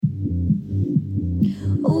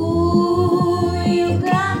Ooh, you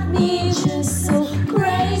got me just so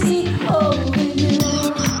crazy over you.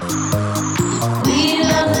 We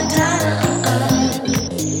love Madonna,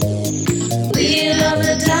 we love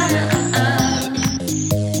Madonna,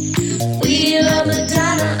 we love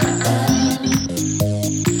Madonna,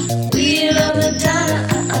 we love Madonna.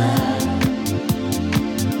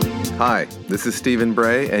 Hi, this is Stephen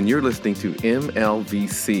Bray, and you're listening to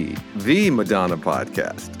MLVC, the Madonna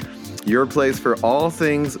podcast. Your place for all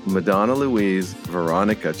things Madonna Louise,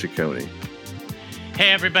 Veronica Ciccone. Hey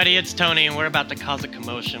everybody, it's Tony, and we're about to cause a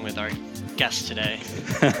commotion with our guest today.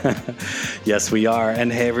 Yes, we are.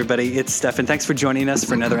 And hey everybody, it's Stefan. Thanks for joining us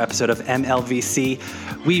for another episode of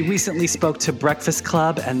MLVC. We recently spoke to Breakfast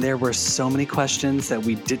Club, and there were so many questions that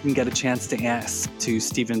we didn't get a chance to ask to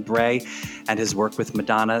Stephen Bray and his work with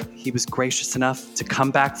Madonna. He was gracious enough to come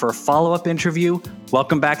back for a follow-up interview.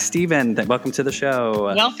 Welcome back, Stephen. Welcome to the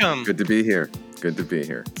show. Welcome. Good to be here. Good to be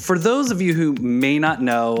here. For those of you who may not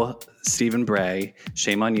know Stephen Bray,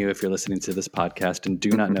 shame on you if you're listening to this podcast and do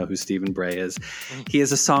not know who Stephen Bray is. He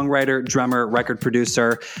is a songwriter, drummer, record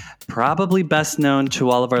producer, probably best known to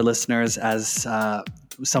all of our listeners as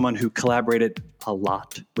someone who collaborated a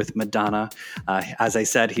lot with Madonna. As I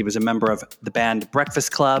said, he was a member of the band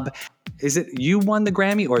Breakfast Club. Is it you won the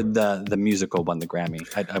Grammy or the musical won the Grammy?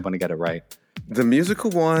 I want to get it right. The musical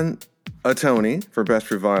won a Tony for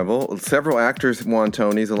Best Revival. Several actors won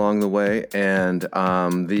Tonys along the way, and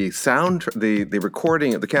the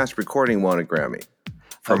recording, the cast recording won a Grammy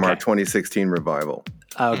from our 2016 revival.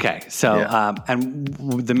 Okay, so Yeah. and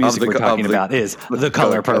the music we're talking about is The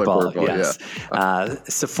Color Purple. Yes, yeah.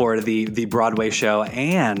 So for the Broadway show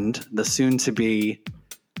and the soon-to-be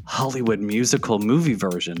Hollywood musical movie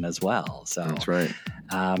version as well. So That's right.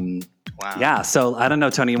 Wow. Yeah, so I don't know,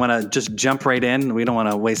 Tony, you want to just jump right in? We don't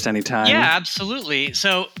want to waste any time. Yeah, absolutely.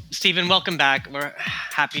 So, Stephen, welcome back. We're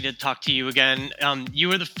happy to talk to you again. You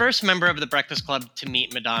were the first member of the Breakfast Club to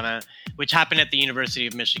meet Madonna, which happened at the University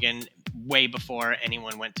of Michigan way before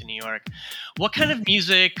anyone went to New York. What kind of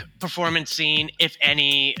music performance scene, if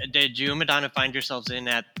any, did you and Madonna find yourselves in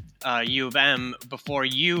at U of M before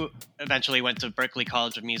you eventually went to Berklee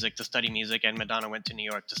College of Music to study music and Madonna went to New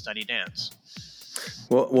York to study dance?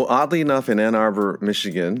 Well, oddly enough, in Ann Arbor,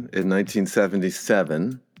 Michigan, in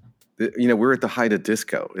 1977, we're at the height of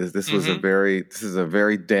disco. This is a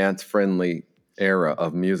very dance-friendly era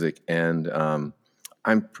of music, and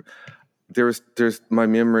there's my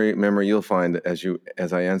memory. You'll find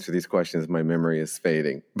as I answer these questions, my memory is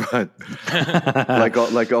fading, but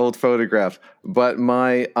like old photographs. But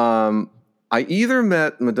I either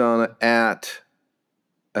met Madonna at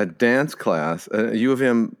a dance class, a U of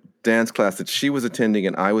M dance class that she was attending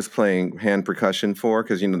and I was playing hand percussion for,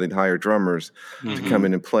 because they'd hire drummers to come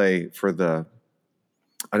in and play for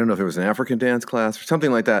I don't know if it was an African dance class or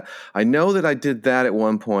something like that. I know that I did that at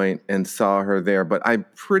one point and saw her there, but I'm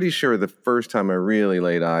pretty sure the first time I really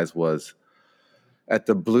laid eyes was at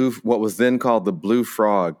what was then called the Blue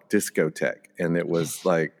Frog discotheque. And it was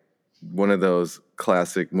like one of those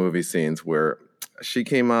classic movie scenes where she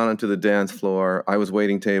came out onto the dance floor. I was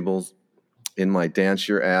waiting tables in my Dance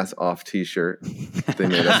Your Ass Off t-shirt they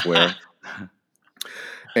made us wear.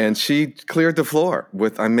 And she cleared the floor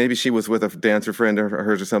maybe she was with a dancer friend of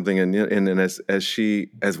hers or something. And as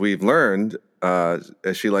we've learned, as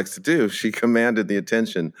she likes to do, she commanded the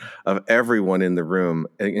attention of everyone in the room,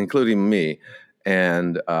 including me.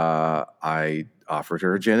 And I offered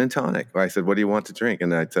her a gin and tonic. I said, "What do you want to drink?"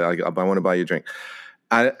 And I said, "I want to buy you a drink."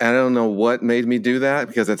 I don't know what made me do that,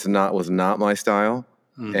 because was not my style.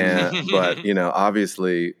 But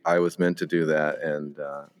obviously I was meant to do that, and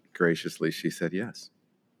graciously she said yes.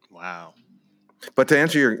 Wow. But to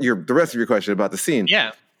answer the rest of your question about the scene,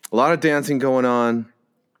 Yeah. a lot of dancing going on.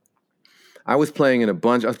 I was playing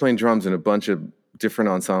drums in a bunch of different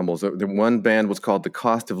ensembles. The one band was called The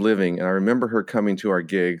Cost of Living, and I remember her coming to our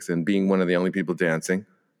gigs and being one of the only people dancing,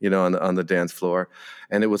 on the dance floor.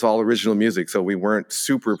 And it was all original music, so we weren't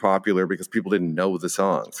super popular because people didn't know the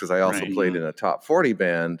songs. Because I also played in a top 40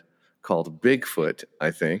 band called Bigfoot,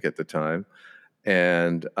 I think, at the time.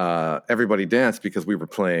 And everybody danced because we were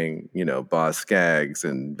playing, Boz Scaggs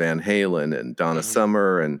and Van Halen and Donna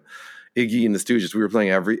Summer and Iggy and the Stooges. We were playing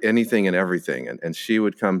anything and everything. And she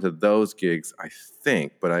would come to those gigs, I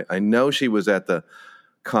think. But I know she was at the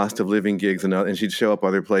Cost of Living gigs, and she'd show up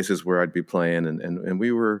other places where I'd be playing. And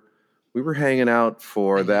we were hanging out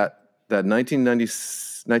for that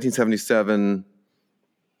 1977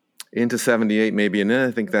 into 78 maybe. And then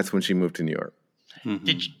I think that's when she moved to New York. Mm-hmm.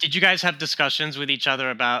 Did you guys have discussions with each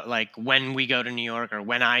other about like when we go to New York or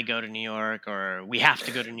when I go to New York or we have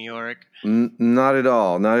to go to New York? Not at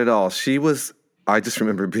all. Not at all. She was I just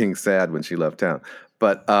remember being sad when she left town.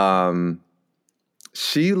 But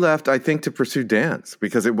she left, I think, to pursue dance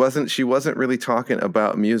because she wasn't really talking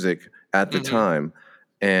about music at the time.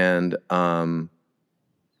 And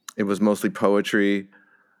it was mostly poetry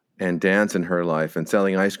and dance in her life and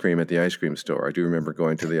selling ice cream at the ice cream store. I do remember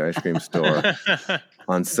going to the ice cream store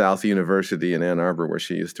on South University in Ann Arbor where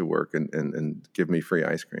she used to work and give me free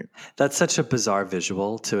ice cream. That's such a bizarre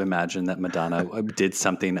visual to imagine that Madonna did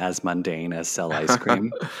something as mundane as sell ice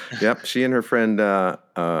cream. Yep. She and her friend,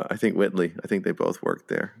 I think Whitley, I think they both worked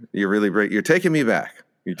there. You're taking me back.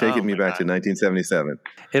 You're taking me back to 1977.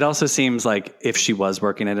 It also seems like if she was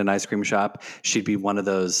working at an ice cream shop, she'd be one of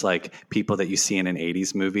those like people that you see in an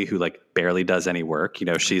 80s movie who like barely does any work. You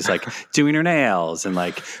know, she's like doing her nails and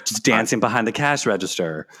like just dancing behind the cash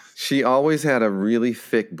register. She always had a really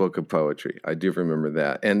thick book of poetry. I do remember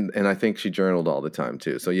that. And I think she journaled all the time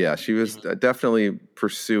too. So yeah, she was definitely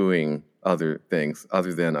pursuing other things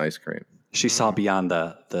other than ice cream. She saw beyond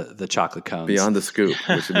the chocolate cones. Beyond the Scoop,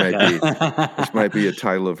 which might be a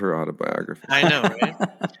title of her autobiography. I know, right?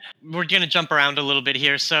 We're going to jump around a little bit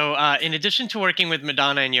here. So in addition to working with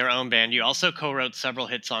Madonna in your own band, you also co-wrote several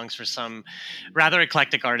hit songs for some rather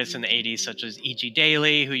eclectic artists in the 80s, such as E.G.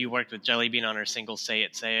 Daily, who you worked with Jelly Bean on her single Say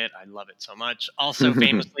It, Say It. I love it so much. Also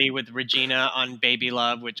famously with Regina on Baby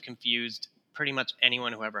Love, which confused pretty much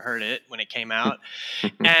anyone who ever heard it when it came out.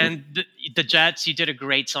 And the Jets, you did a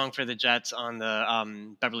great song for the Jets on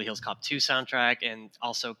the Beverly Hills Cop 2 soundtrack, and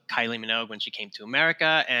also Kylie Minogue when she came to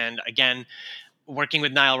America. And again, working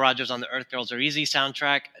with Nile Rodgers on the Earth Girls Are Easy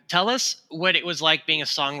soundtrack. Tell us what it was like being a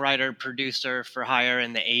songwriter, producer for hire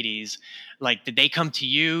in the 80s. Like, did they come to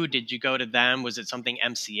you? Did you go to them? Was it something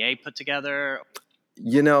MCA put together?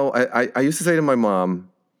 You know, I used to say to my mom,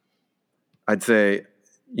 I'd say,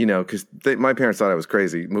 you know, because my parents thought I was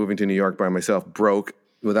crazy, moving to New York by myself, broke,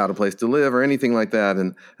 without a place to live or anything like that.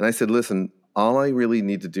 And I said, listen, all I really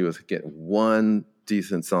need to do is get one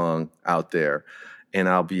decent song out there and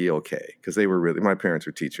I'll be okay. Because my parents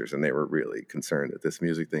were teachers and they were really concerned that this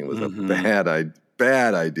music thing was a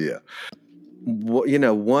bad idea. Well, you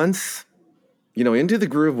know, once, you know, Into the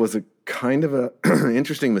Groove was a kind of a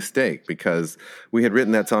interesting mistake because we had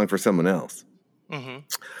written that song for someone else.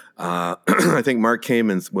 I think Mark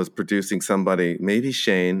Kamens was producing somebody, maybe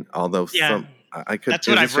Shane, although I could. That's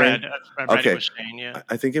what I've read. I've read it was Shane. Yeah,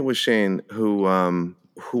 I think it was Shane who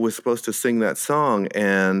was supposed to sing that song,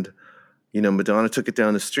 and you know, Madonna took it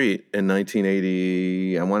down the street in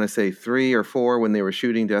 1980. I want to say 3 or 4 when they were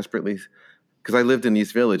shooting Desperately, because I lived in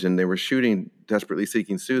East Village, and they were shooting Desperately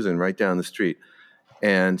Seeking Susan right down the street.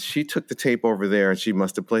 And she took the tape over there, and she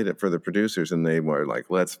must have played it for the producers, and they were like,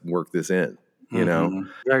 "Let's work this in." You know,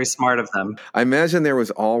 very smart of them. I imagine there was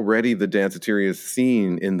already the Danceteria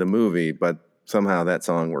scene in the movie, but somehow that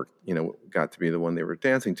song got to be the one they were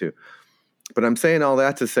dancing to. But I'm saying all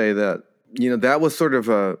that to say that, you know, that was sort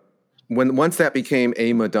of once that became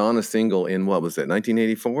a Madonna single in, what was it,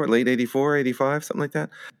 1984, late 84, 85, something like that.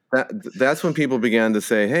 That's when people began to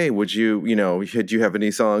say, hey, would you have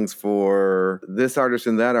any songs for this artist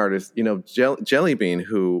and that artist? You know, Jelly Bean,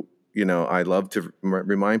 who, you know, I love to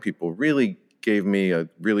remind people, really gave me a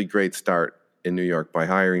really great start in New York by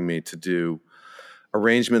hiring me to do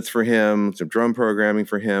arrangements for him, some drum programming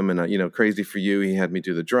for him. And, you know, Crazy for You, he had me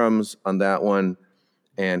do the drums on that one.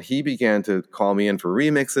 And he began to call me in for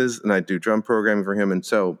remixes, and I'd do drum programming for him. And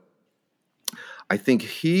so I think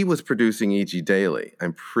he was producing E.G. Daily,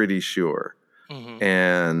 I'm pretty sure.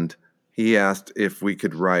 And he asked if we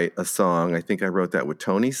could write a song. I think I wrote that with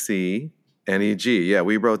Tony C. and E.G. Yeah,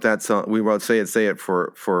 we wrote that song. We wrote Say It, Say It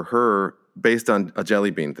for her, based on a Jelly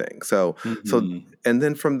Bean thing. So and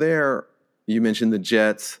then from there, you mentioned the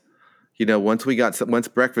Jets. You know, once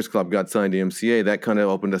Breakfast Club got signed to MCA, that kind of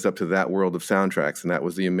opened us up to that world of soundtracks, and that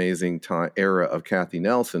was the amazing era of Kathy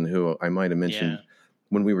Nelson, who I might have mentioned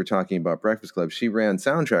when we were talking about Breakfast Club. She ran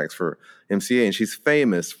soundtracks for MCA, and she's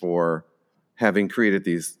famous for having created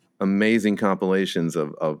these amazing compilations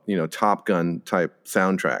of you know, Top Gun type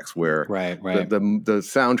soundtracks where the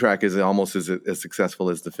soundtrack is almost as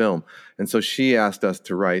successful as the film. And so she asked us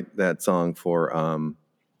to write that song for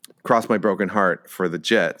Cross My Broken Heart for the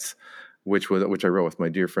Jets, which I wrote with my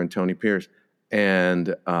dear friend Tony Pierce.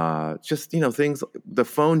 And just, you know, things, the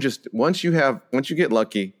phone just, once you get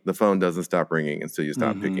lucky, the phone doesn't stop ringing until you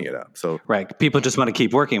stop picking it up. So people just want to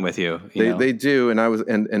keep working with you. They do.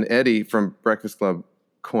 And Eddie from Breakfast Club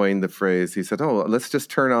coined the phrase. He said, "Oh, let's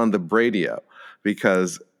just turn on the Bradio,"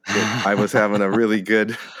 because I was having a really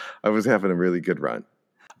good run.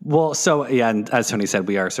 Well, so yeah, and as Tony said,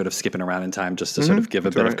 we are sort of skipping around in time just to sort of give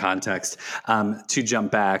a bit of context. To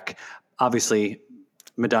jump back, obviously,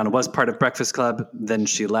 Madonna was part of Breakfast Club, then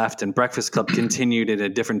she left, and Breakfast Club continued in a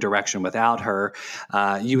different direction without her.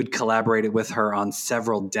 You had collaborated with her on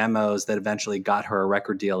several demos that eventually got her a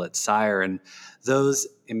record deal at Sire, and those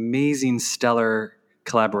amazing, stellar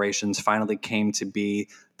collaborations finally came to be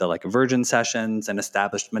the Like a Virgin sessions and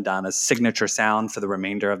established Madonna's signature sound for the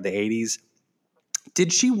remainder of the 80s.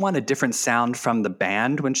 Did she want a different sound from the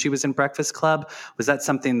band when she was in Breakfast Club? Was that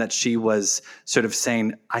something that she was sort of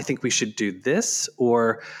saying, I think we should do this?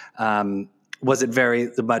 Or was it very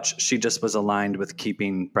much she just was aligned with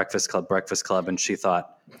keeping Breakfast Club, and she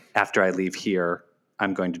thought, after I leave here,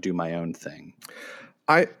 I'm going to do my own thing?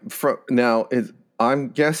 I'm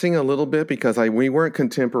guessing a little bit because we weren't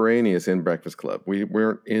contemporaneous in Breakfast Club. We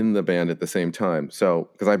weren't in the band at the same time. So,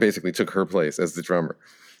 because I basically took her place as the drummer.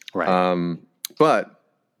 Right. But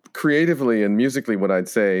creatively and musically, what I'd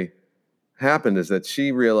say happened is that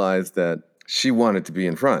she realized that she wanted to be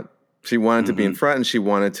in front. She wanted to be in front, and she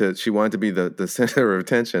wanted to be the center of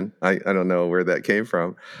attention. I don't know where that came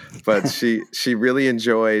from, but she really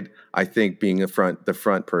enjoyed, I think, being the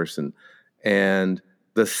front person. And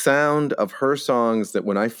the sound of her songs that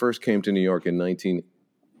when I first came to New York in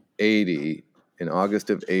 1980, in August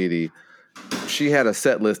of 80, she had a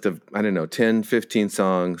set list of, 10, 15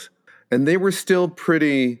 songs. And they were still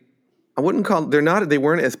pretty, they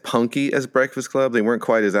weren't as punky as Breakfast Club. They weren't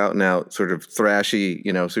quite as out and out, sort of thrashy,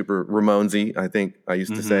 super Ramonesy, I think I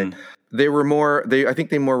used to say. They were I think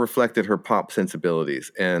they more reflected her pop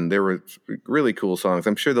sensibilities. And there were really cool songs.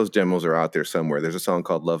 I'm sure those demos are out there somewhere. There's a song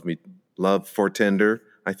called Love for Tender,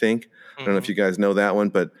 I think. I don't know if you guys know that one,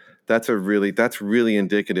 but that's really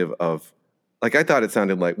indicative of, like, I thought it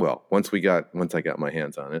sounded like, well, once I got my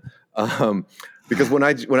hands on it. Because when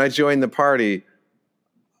I joined the party,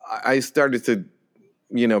 I started to,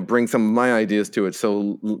 bring some of my ideas to it.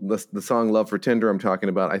 So the song "Love for Tender" I'm talking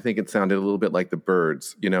about, I think it sounded a little bit like the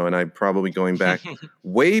Byrds, and I'm probably going back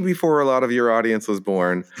way before a lot of your audience was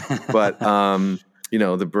born. But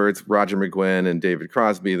the Byrds, Roger McGuinn and David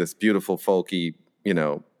Crosby, this beautiful folky,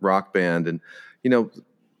 rock band, and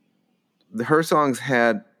her songs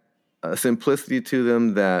had a simplicity to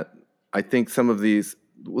them that I think some of these.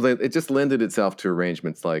 Well, it just lended itself to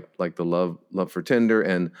arrangements like the Love for Tender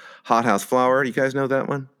and Hot House Flower. You guys know that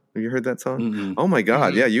one? Have you heard that song? Mm-hmm. Oh my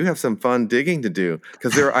God. Mm-hmm. Yeah. You have some fun digging to do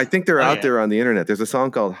because I think they're out there on the internet. There's a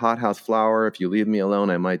song called Hot House Flower. If you leave me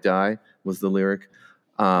alone, I might die was the lyric.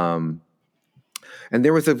 And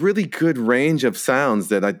there was a really good range of sounds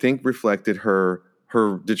that I think reflected her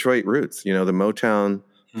Detroit roots, the Motown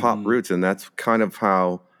pop roots. And that's kind of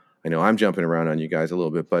how, I know I'm jumping around on you guys a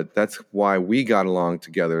little bit, but that's why we got along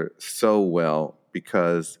together so well,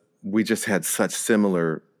 because we just had such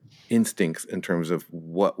similar instincts in terms of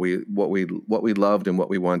what we loved and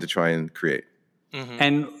what we wanted to try and create. Mm-hmm.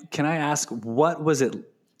 And can I ask, what was the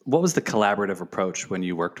collaborative approach when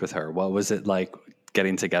you worked with her? What was it like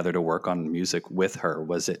getting together to work on music with her?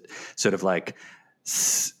 Was it sort of like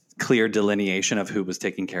clear delineation of who was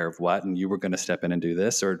taking care of what, and you were going to step in and do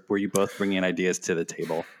this, or were you both bringing ideas to the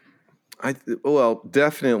table?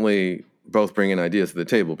 Definitely both bringing ideas to the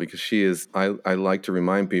table, because she is, I like to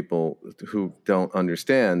remind people who don't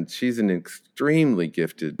understand, she's an extremely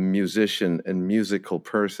gifted musician and musical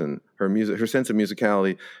person. Her sense of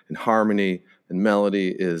musicality and harmony and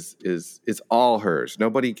melody is all hers.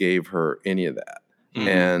 Nobody gave her any of that. Mm-hmm.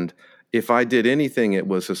 And if I did anything, it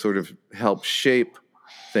was to sort of help shape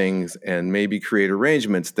things and maybe create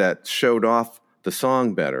arrangements that showed off the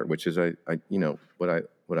song better, which is what I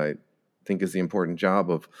think is the important job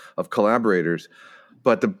of collaborators.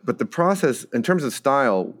 But the process, in terms of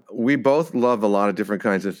style, we both love a lot of different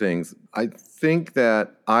kinds of things. I think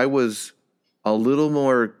that I was a little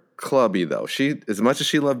more clubby, though. She, as much as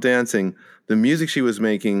she loved dancing, the music she was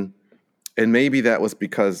making, and maybe that was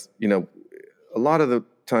because, a lot of the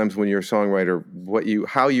times when you're a songwriter,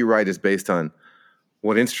 how you write is based on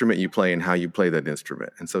what instrument you play and how you play that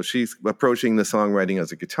instrument. And so she's approaching the songwriting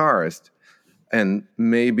as a guitarist, and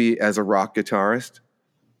maybe as a rock guitarist,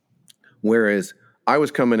 whereas I was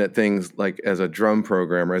coming at things like as a drum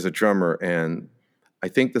programmer, as a drummer, and I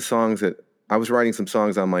think the songs that I was writing some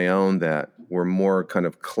songs on my own that were more kind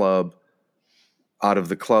of out of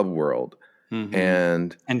the club world. Mm-hmm.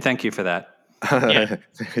 And thank you for that. Yeah.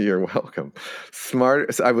 You're welcome.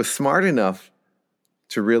 I was smart enough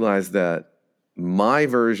to realize that my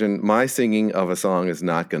singing of a song is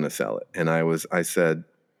not going to sell it. And I said,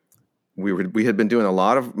 we had been doing a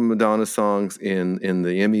lot of Madonna songs in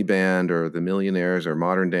the Emmy Band or the Millionaires or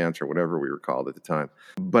Modern Dance or whatever we were called at the time.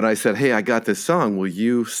 But I said, hey, I got this song. Will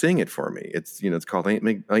you sing it for me? It's called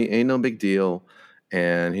Ain't No Big Deal.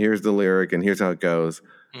 And here's the lyric and here's how it goes.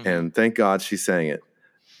 Mm-hmm. And thank God she sang it.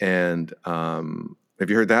 And have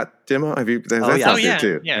you heard that demo? That's yeah. out there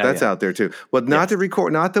too. Yeah. That's out there too. Well, not the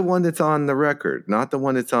record, not the one that's on the record, not the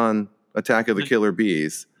one that's on Attack of the Killer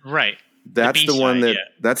Bees. Right. That's the one B-side,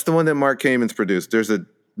 that that's the one that Mark Kamen's produced. There's a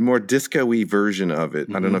more disco-y version of it.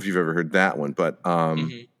 I don't know if you've ever heard that one, but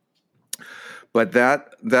but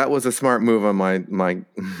that was a smart move on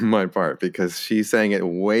my part, because she sang it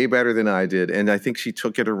way better than I did, and I think she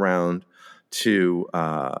took it around to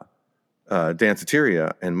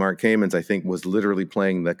Danceteria, and Mark Kamen's, I think, was literally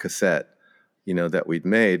playing the cassette, that we'd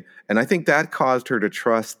made, and I think that caused her to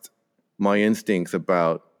trust my instincts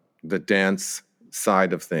about the dance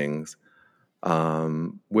side of things,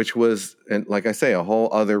 which was, and like I say, a whole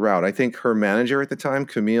other route. I think her manager at the time,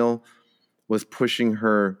 Camille, was pushing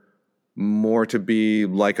her more to be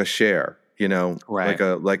like a Cher, Right.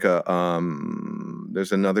 like a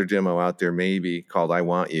there's another demo out there maybe called I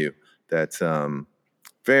Want You that's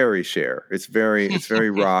very Cher. It's very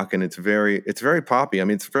rock, and it's very poppy. I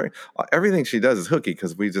mean, everything she does is hooky,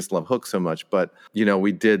 because we just love Hook so much. But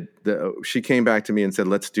she came back to me and said,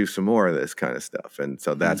 let's do some more of this kind of stuff. And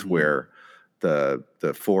so that's where the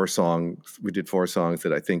 4 songs, we did 4 songs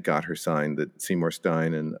that I think got her signed, that Seymour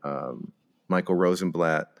Stein and Michael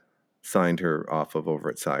Rosenblatt signed her off of over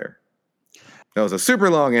at Sire. That was a super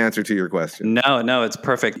long answer to your question. No, it's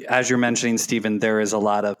perfect. As you're mentioning, Stephen, there is a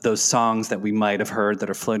lot of those songs that we might have heard that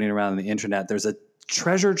are floating around on the internet. There's a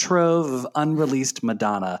treasure trove of unreleased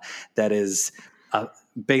Madonna that is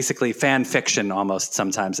basically fan fiction almost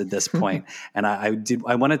sometimes at this point. And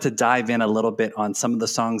I wanted to dive in a little bit on some of the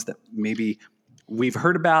songs that maybe we've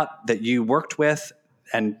heard about that you worked with,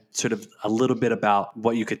 and sort of a little bit about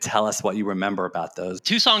what you could tell us, what you remember about those.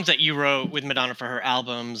 2 songs that you wrote with Madonna for her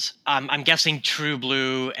albums, I'm guessing True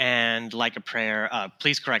Blue and Like a Prayer.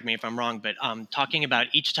 Please correct me if I'm wrong, but talking about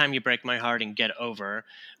Each Time You Break My Heart and Get Over,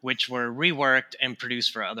 which were reworked and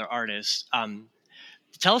produced for other artists.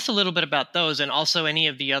 Tell us a little bit about those, and also any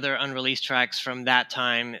of the other unreleased tracks from that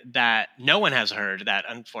time that no one has heard, that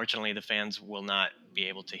unfortunately the fans will not be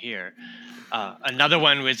able to hear. Another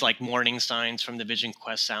one was like Morning Signs from the Vision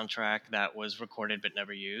Quest soundtrack that was recorded but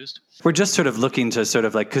never used. We're just sort of looking to sort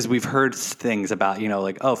of like, because we've heard things about,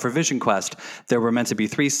 for Vision Quest, there were meant to be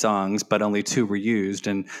 3 songs, but only 2 were used.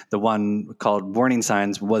 And the one called Warning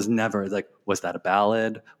Signs was never was that a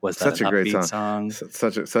ballad? Was that Such an a great upbeat song?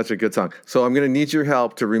 Such a good song. So I'm going to need your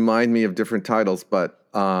help to remind me of different titles, but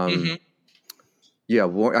yeah,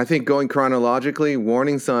 I think going chronologically,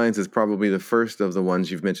 Warning Signs is probably the first of the ones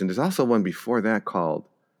you've mentioned. There's also one before that called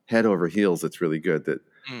Head Over Heels that's really good, that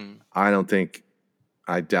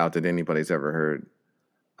I doubt that anybody's ever heard.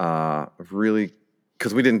 Really,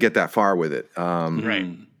 because we didn't get that far with it.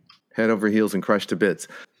 Right. Head Over Heels and Crushed to Bits.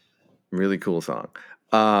 Really cool song.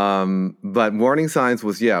 But Warning Signs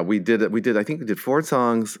was, we did it. I think we did 4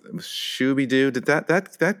 songs. It was Shooby Doo. Did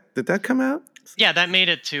that come out? Yeah, that made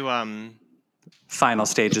it to final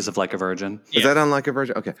stages of Like a Virgin. Is that on Like a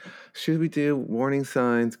Virgin? Okay. Shooby Doo, Warning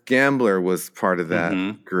Signs. Gambler was part of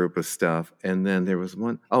that group of stuff. And then there was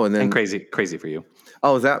one. Oh, and then Crazy for You.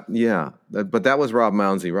 Oh, but that was Rob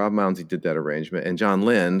Mounsey. Rob Mounsey did that arrangement. And John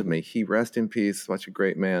Lind, may he rest in peace, such a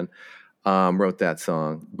great man, wrote that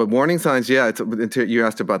song. But Warning Signs, you asked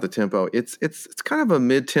about the tempo. It's kind of a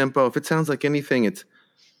mid-tempo. If it sounds like anything, it's,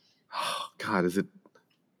 is it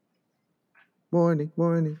Warning,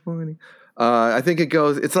 Warning, Warning. I think it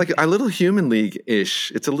goes, it's like a little Human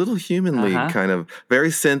League-ish. It's a little Human League kind of, very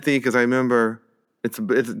synthy, because I remember it's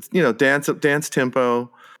dance tempo.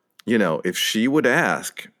 If she would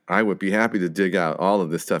ask, I would be happy to dig out all of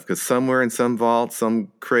this stuff, because somewhere in some vault,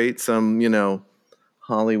 some crate, some,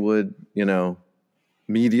 Hollywood,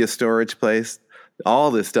 media storage place, all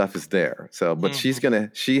this stuff is there. So, but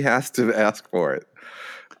she has to ask for it.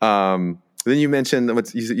 Then you mentioned,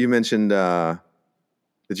 did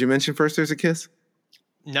you mention First There's a Kiss?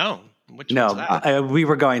 No. Which one's that? We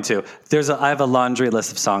were going to. I have a laundry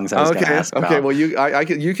list of songs I was going to ask about. Okay, well,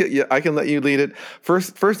 I can let you lead it.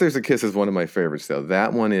 First There's a Kiss is one of my favorites, though.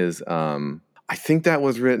 That one is, I think that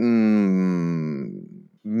was written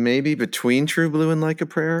maybe between True Blue and Like a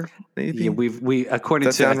Prayer. Maybe. Yeah, we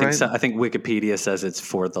according to right? I think Wikipedia says it's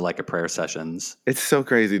for the Like a Prayer sessions. It's so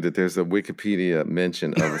crazy that there's a Wikipedia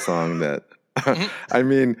mention of a song that. I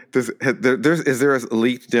mean, is there a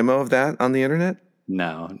leaked demo of that on the internet?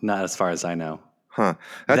 No, not as far as I know. Huh.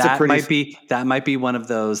 That might be one of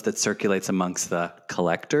those that circulates amongst the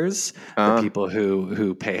collectors, the people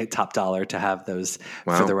who pay top dollar to have those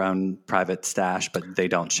for their own private stash, but they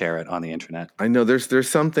don't share it on the internet. I know there's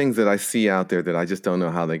some things that I see out there that I just don't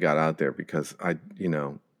know how they got out there, because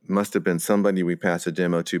must have been somebody we passed a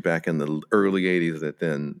demo to back in the early 80s that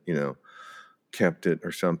then, kept it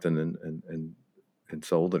or something and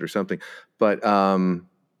sold it or something. But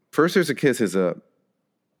First There's a Kiss is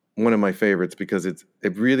one of my favorites because it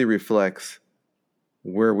really reflects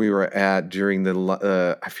where we were at during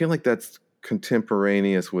I feel like that's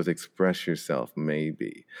contemporaneous with Express Yourself,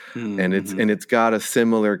 maybe. And it's got a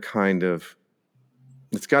similar kind of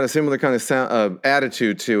sound,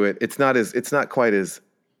 attitude to it. It's not quite as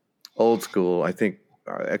old school. I think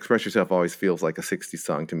Express Yourself always feels like a 60s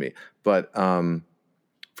song to me. But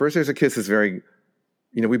First There's a Kiss is very,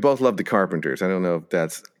 we both love the Carpenters. I don't know if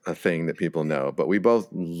that's a thing that people know, but we both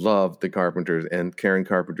love the Carpenters and Karen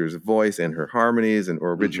Carpenter's voice and her harmonies,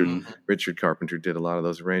 or Richard Carpenter did a lot of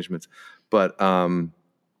those arrangements. But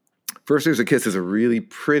First There's a Kiss is a really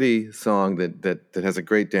pretty song that has a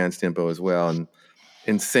great dance tempo as well and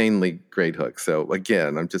insanely great hook. So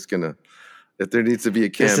again, I'm just gonna. If there needs to be a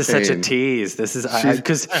campaign. This is such a tease. This is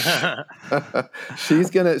because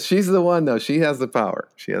she's the one though. She has the power.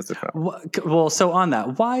 She has the power. Well, so on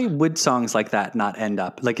that, why would songs like that not end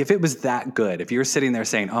up like if it was that good? If you were sitting there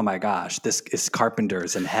saying, "Oh my gosh, this is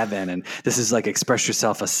Carpenters in heaven, and this is like Express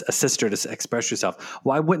Yourself, a sister to Express Yourself,"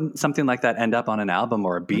 why wouldn't something like that end up on an album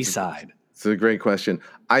or a B-side? It's a great question.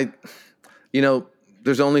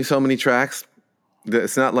 There's only so many tracks.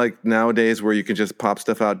 It's not like nowadays where you can just pop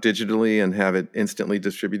stuff out digitally and have it instantly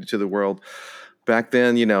distributed to the world. Back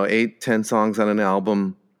then, 8-10 songs on an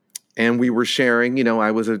album, and we were sharing.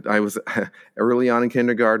 I was early on in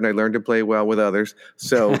kindergarten. I learned to play well with others.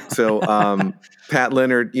 So Pat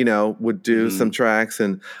Leonard, would do some tracks,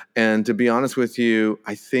 and to be honest with you,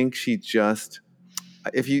 I think she just,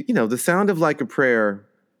 if the sound of Like a Prayer,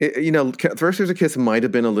 First There's a Kiss might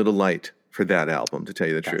have been a little light for that album, to tell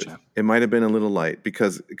you the truth. It might have been a little light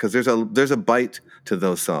because there's a bite to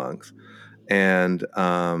those songs. And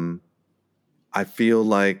I feel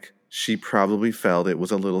like she probably felt it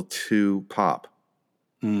was a little too pop.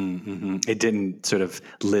 Mm-hmm. It didn't sort of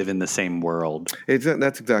live in the same world.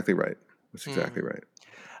 That's exactly right. That's exactly right.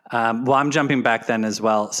 Well, I'm jumping back then as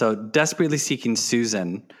well. So Desperately Seeking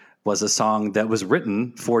Susan was a song that was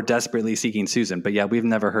written for Desperately Seeking Susan. But yeah, we've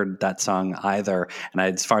never heard that song either. And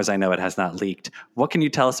as far as I know, it has not leaked. What can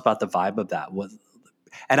you tell us about the vibe of that?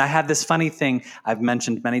 And I have this funny thing I've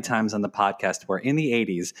mentioned many times on the podcast where in the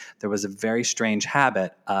 80s, there was a very strange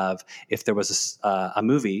habit of if there was a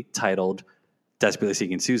movie titled Desperately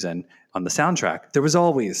Seeking Susan on the soundtrack, there was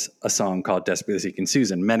always a song called Desperately Seeking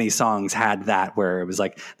Susan. Many songs had that where it was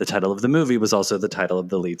like the title of the movie was also the title of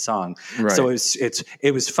the lead song. Right. So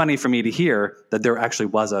it was funny for me to hear that there actually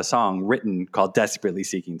was a song written called Desperately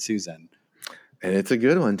Seeking Susan. And it's a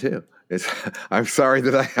good one too. I'm sorry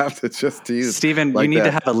that I have to just tease. Stephen, you need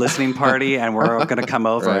to have a listening party, and we're all going to come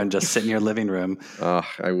over and just sit in your living room. Oh,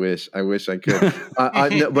 I wish I could.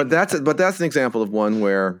 No, but that's an example of one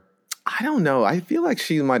where I don't know. I feel like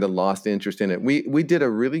she might have lost interest in it. We did a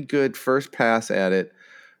really good first pass at it.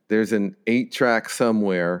 There's an 8-track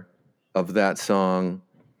somewhere of that song,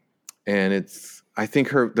 and I think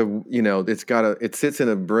it sits in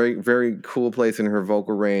a very, very cool place in her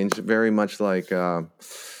vocal range, very much like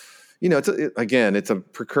it's a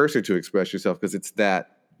precursor to Express Yourself because it's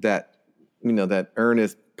that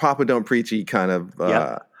earnest Papa Don't Preachy kind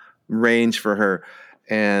of range for her,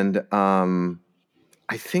 and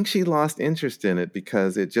I think she lost interest in it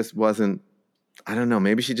because it just wasn't, I don't know,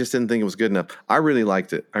 maybe she just didn't think it was good enough. I really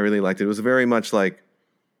liked it. It was very much like,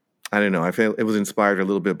 I don't know, I feel it was inspired a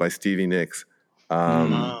little bit by Stevie Nicks.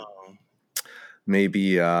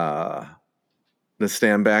 Maybe the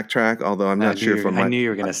Stand Back track, although I'm not sure if I knew you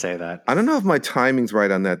were going to say that. I don't know if my timing's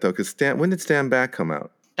right on that, though, because when did Stand Back come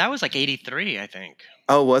out? That was like 83, I think.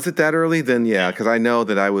 Oh, was it that early? Then yeah, because I know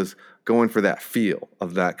that I was going for that feel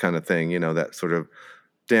of that kind of thing, that sort of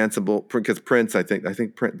danceable, because Prince, I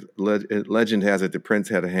think Prince, legend has it that Prince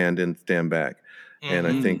had a hand in Stand Back. Mm-hmm. And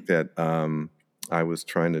I think that I was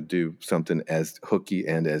trying to do something as hooky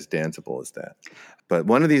and as danceable as that. But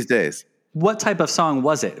one of these days. What type of song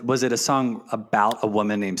was it? Was it a song about a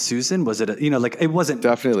woman named Susan? Was it, it wasn't.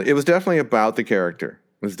 Definitely. It was definitely about the character.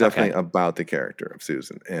 It was definitely about the character of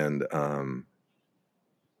Susan. And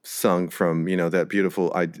sung from, that beautiful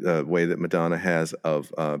way that Madonna has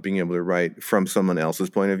of being able to write from someone else's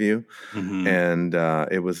point of view. Mm-hmm. And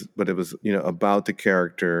it was about the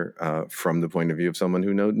character from the point of view of someone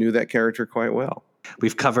who knew that character quite well.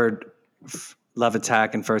 We've covered Love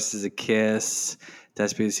Attack and First Is a Kiss,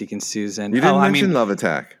 Desperately Seeking Susan. You didn't mention Love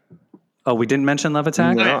Attack. Oh, we didn't mention Love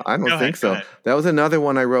Attack? No, I don't think so. That was another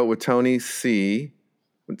one I wrote with Tony C.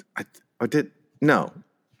 I did. No.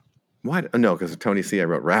 Why? No, because of Tony C. I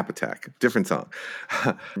wrote Rap Attack. Different song.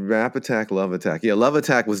 Rap Attack, Love Attack. Yeah, Love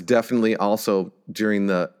Attack was definitely also during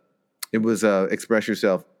the it was Express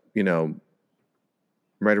Yourself,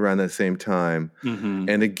 right around that same time. Mm-hmm.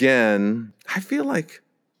 And again, I feel like,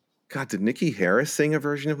 God, did Nikki Harris sing a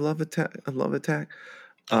version of Love Attack? Oh my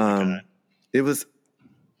God. It was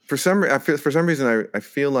for some reason I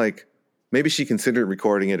feel like maybe she considered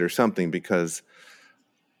recording it or something, because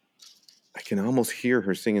I can almost hear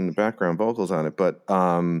her singing the background vocals on it. But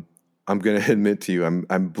I'm going to admit to you,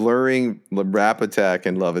 I'm blurring Rap Attack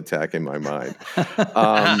and Love Attack in my mind.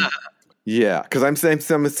 Yeah, because I'm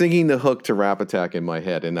singing the hook to Rap Attack in my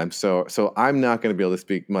head, and I'm not going to be able to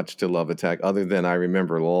speak much to Love Attack other than I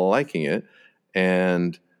remember liking it,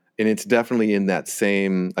 and it's definitely in that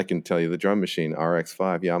same. I can tell you the drum machine,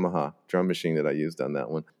 RX5 Yamaha drum machine that I used on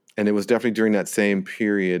that one, and it was definitely during that same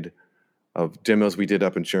period of demos we did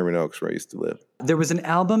up in Sherman Oaks where I used to live. There was an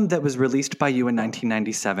album that was released by you in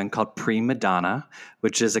 1997 called Pre-Madonna,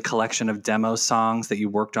 which is a collection of demo songs that you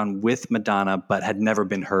worked on with Madonna but had never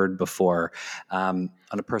been heard before. On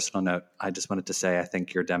a personal note, I just wanted to say I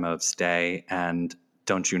think your demo of Stay and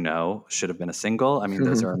Don't You Know should have been a single. I mean,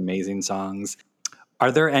 those are amazing songs.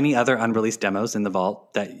 Are there any other unreleased demos in the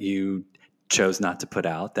vault that you chose not to put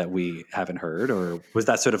out that we haven't heard, or was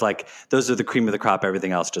that sort of like those are the cream of the crop,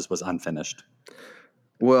 everything else just was unfinished?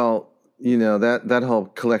 Well, that whole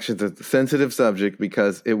collection's a sensitive subject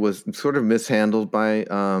because it was sort of mishandled by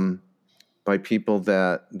people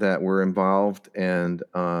that were involved, and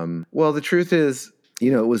well, the truth is, it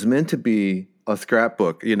was meant to be a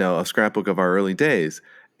scrapbook, a scrapbook of our early days,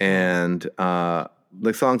 and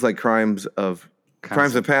like songs like Crimes of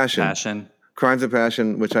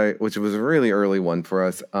Passion, which was a really early one for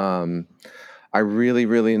us. I really,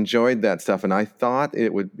 really enjoyed that stuff, and I thought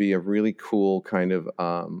it would be a really cool kind of.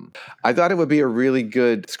 I thought it would be a really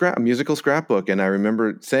good musical scrapbook, and I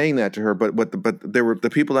remember saying that to her. But there were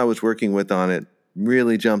the people I was working with on it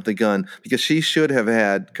really jumped the gun because she should have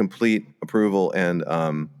had complete approval and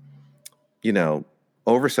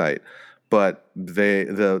oversight, but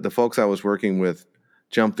the folks I was working with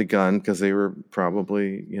jumped the gun because they were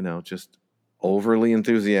probably just overly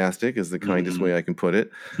enthusiastic is the kindest way I can put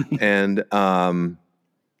it, and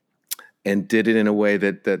did it in a way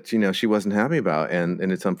that she wasn't happy about, and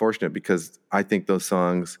it's unfortunate because I think those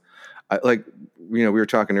songs, we were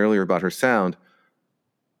talking earlier about her sound.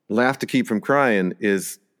 Laugh to Keep from Crying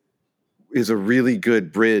is a really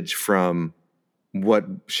good bridge from what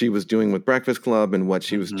she was doing with Breakfast Club and what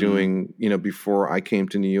she was doing, before I came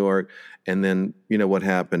to New York, and then what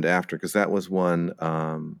happened after, because that was one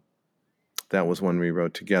we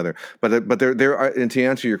wrote together. But there are, and to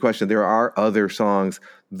answer your question, there are other songs.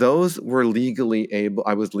 Those were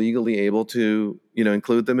I was legally able to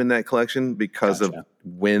include them in that collection because of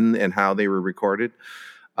when and how they were recorded.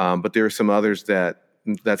 But there are some others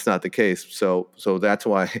that's not the case. So that's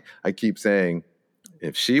why I keep saying,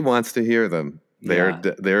 if she wants to hear them,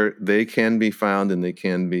 they can be found and they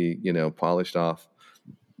can be polished off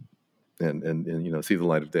and see the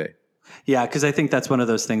light of day. Yeah, because I think that's one of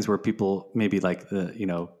those things where people maybe like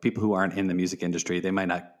people who aren't in the music industry, they might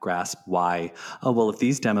not grasp why. Oh well, if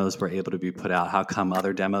these demos were able to be put out, how come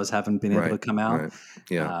other demos haven't been able to come out? Right.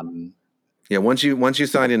 Yeah. Yeah, once you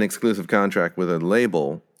sign an exclusive contract with a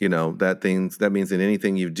label, that means that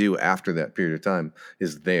anything you do after that period of time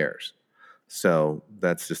is theirs. So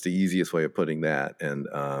that's just the easiest way of putting that, and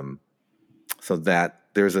so that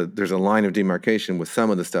there's a line of demarcation with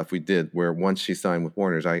some of the stuff we did where once she signed with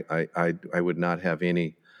Warner's, I would not have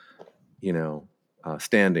any,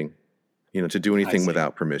 standing, to do anything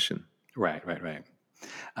without permission. Right.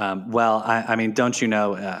 Well, I mean, don't you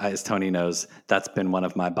know, as Tony knows, that's been one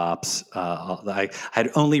of my bops. I had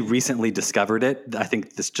only recently discovered it. I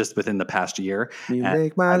think this just within the past year. You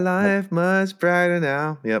make my life much brighter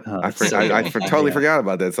now. Yep. I totally forgot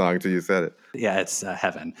about that song until you said it. Yeah, it's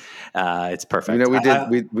heaven. It's perfect.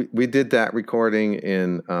 We did that recording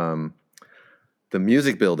in the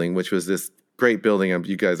Music Building, which was this great building.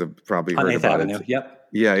 You guys have probably heard about Avenue. it. Yep.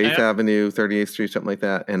 Yeah, 8th Avenue, 38th Street, something like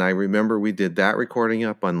that. And I remember we did that recording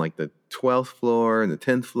up on like the 12th floor and the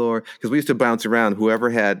 10th floor, because we used to bounce around. Whoever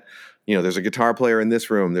had, there's a guitar player in this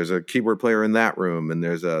room, there's a keyboard player in that room, and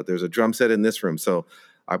there's a drum set in this room. So,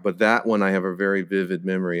 but that one I have a very vivid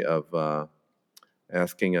memory of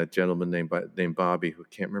asking a gentleman named Bobby, who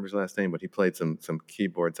can't remember his last name, but he played some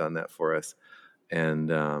keyboards on that for us. And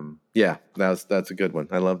that's a good one.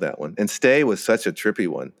 I love that one. And Stay was such a trippy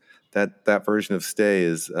one. That version of Stay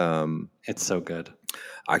is it's so good.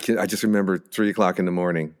 I just remember 3:00 in the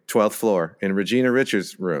morning, 12th floor in Regina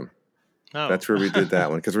Richards' room. Oh. That's where we did that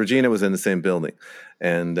one, because Regina was in the same building,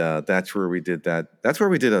 and that's where we did that. That's where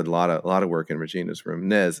we did a lot of work in Regina's room.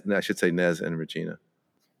 Nez and Regina.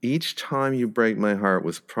 Each Time You Break My Heart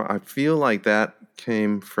was. I feel like that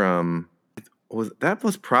came from. That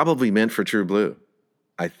was probably meant for True Blue.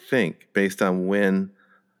 I think, based on when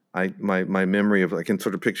my memory of, I can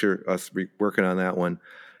sort of picture us working on that one,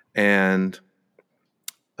 and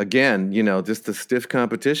again, just the stiff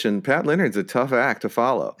competition. Pat Leonard's a tough act to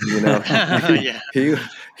follow. Yeah.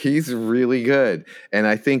 He's really good, and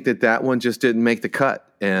I think that one just didn't make the cut.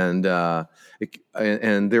 And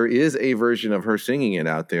and there is a version of her singing it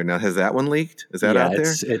out there now. Has that one leaked? Is that out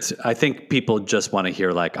there? It's. I think people just want to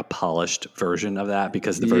hear like a polished version of that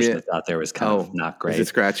because the version that's out there is kind of not great. Is it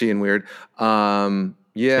scratchy and weird?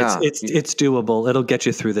 Yeah, it's doable. It'll get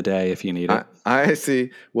you through the day if you need it. I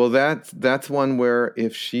see. Well, that's one where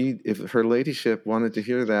if her ladyship wanted to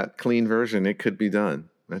hear that clean version, it could be done.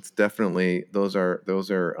 That's definitely those are.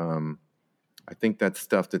 I think that's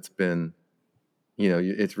stuff that's been,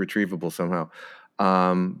 it's retrievable somehow.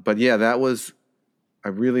 But yeah, I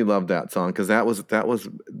really loved that song because that was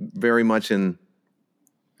very much in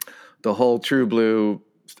the whole True Blue.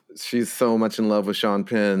 She's so much in love with Sean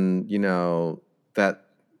Penn, that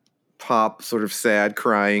pop sort of sad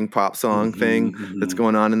crying pop song thing that's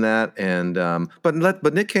going on in that. And but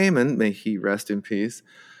Nick Kamen, may he rest in peace,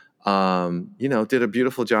 did a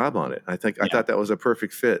beautiful job on it. I thought that was a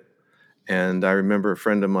perfect fit. And I remember a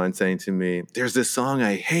friend of mine saying to me, "There's this song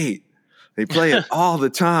I hate. They play it all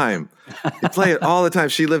the time. They play it all the time."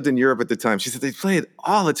 She lived in Europe at the time. She said, "They play it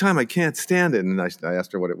all the time. I can't stand it." And I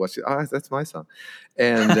asked her what it was. She said, "That's my song."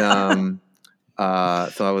 And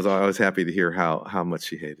so I was happy to hear how much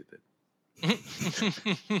she hated it.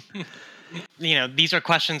 These are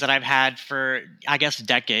questions that I've had for, I guess,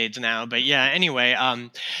 decades now. But yeah, anyway,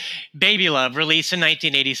 Baby Love, released in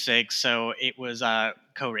 1986. So it was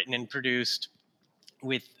co-written and produced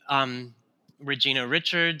with Regina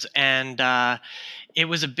Richards. And it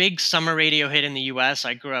was a big summer radio hit in the U.S.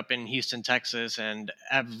 I grew up in Houston, Texas, and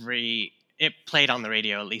it played on the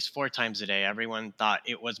radio at least 4 times a day. Everyone thought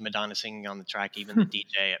it was Madonna singing on the track, even the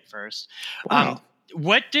DJ at first. Wow.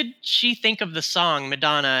 What did she think of the song,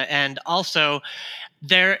 Madonna? And also,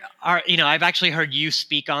 there are, I've actually heard you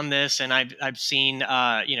speak on this, and I've seen,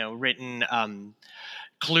 written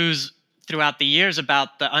clues throughout the years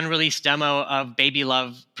about the unreleased demo of Baby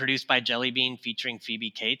Love produced by Jelly Bean featuring Phoebe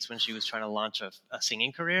Cates when she was trying to launch a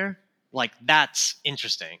singing career. Like, that's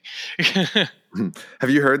interesting. Have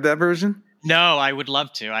you heard that version? No, I would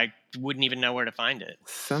love to. I wouldn't even know where to find it.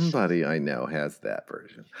 Somebody I know has that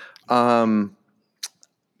version.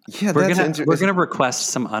 Yeah, we're gonna request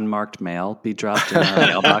some unmarked mail be dropped in our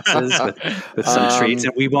mailboxes with some treats,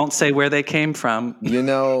 and we won't say where they came from.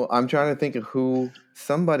 I'm trying to think of who.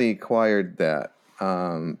 Somebody acquired that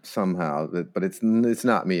somehow, but it's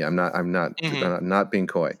not me. I'm not being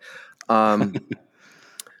coy.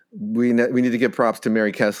 We need to give props to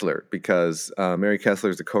Mary Kessler because Mary Kessler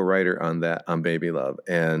is the co-writer on Baby Love,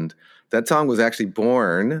 and that song was actually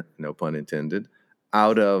born, no pun intended,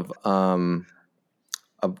 out of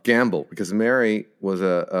a gamble because Mary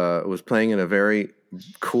was playing in a very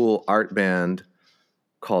cool art band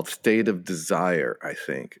called State of Desire, I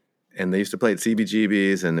think, and they used to play at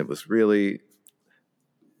CBGB's, and it was really,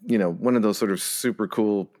 one of those sort of super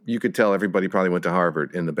cool. You could tell everybody probably went to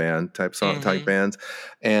Harvard in the band type bands,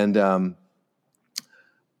 and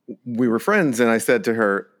we were friends. And I said to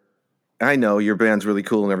her, "I know your band's really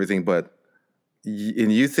cool and everything, but."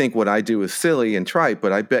 And you think what I do is silly and trite,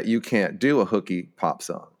 but I bet you can't do a hooky pop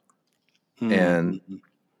song. Mm-hmm. And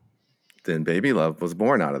then Baby Love was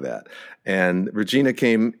born out of that. And Regina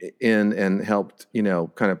came in and helped,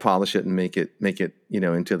 kind of polish it and make it,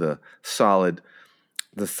 into the solid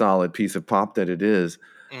piece of pop that it is.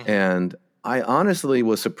 Mm-hmm. And I honestly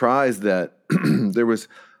was surprised that there was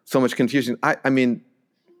so much confusion. I mean,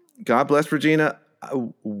 God bless Regina.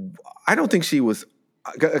 I don't think she was,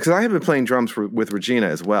 because I have been playing drums with Regina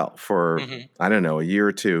as well for, I don't know, a year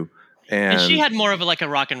or two. And she had more of a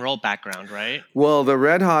rock and roll background, right? Well, the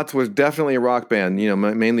Red Hots was definitely a rock band,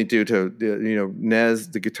 mainly due to, Nez,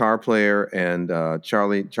 the guitar player, and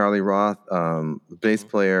Charlie Roth, the bass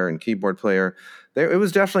player and keyboard player. It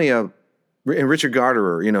was definitely and Richard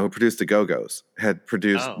Garderer, who produced the Go-Go's, had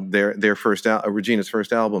produced their first Regina's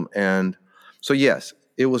first album. And so, yes,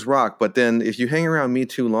 it was rock. But then if you hang around me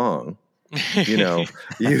too long,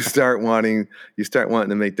 you start wanting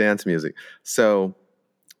to make dance music. So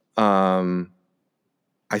I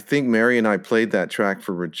think Mary and I played that track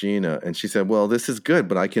for Regina, and she said, "Well, this is good,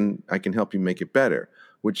 but I can help you make it better,"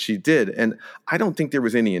 which she did. And I don't think there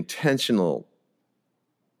was any intentional.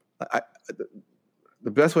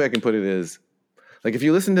 The best way I can put it is, like, if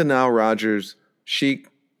you listen to Nile Rodgers, Chic,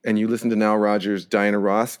 and you listen to Nile Rodgers, Diana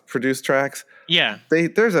Ross produced tracks, Yeah.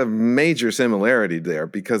 there's a major similarity there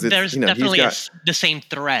because it's There's definitely the same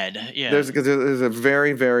thread. Yeah. There's a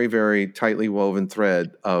very, very, very tightly woven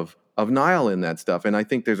thread of Nile in that stuff, and I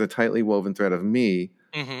think there's a tightly woven thread of me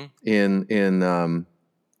in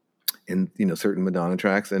certain Madonna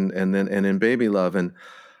tracks, and in Baby Love, and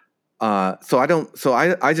so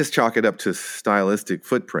I just chalk it up to stylistic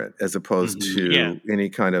footprint as opposed to any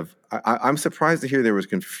kind of. I'm surprised to hear there was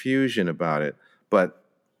confusion about it, but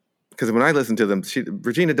because when I listen to them,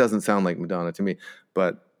 Regina doesn't sound like Madonna to me,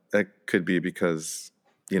 but that could be because.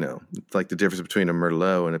 It's like the difference between a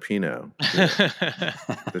Merlot and a Pinot.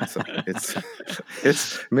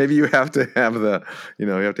 It's maybe you have to have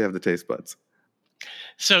the taste buds.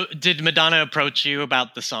 So, did Madonna approach you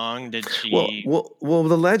about the song? Did she? Well,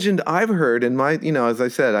 the legend I've heard, and as I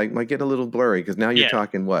said, I might get a little blurry because now you're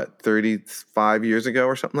talking 35 years ago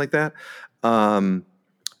or something like that. I'm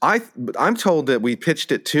told that we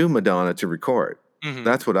pitched it to Madonna to record.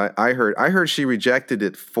 That's what I heard. I heard she rejected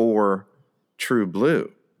it for True Blue.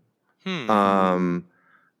 And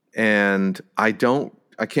I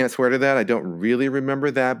can't swear to that. I don't really remember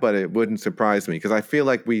that, but it wouldn't surprise me because I feel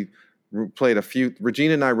like we played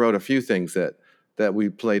Regina and I wrote a few things that we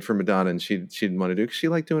played for Madonna and she didn't want to do because she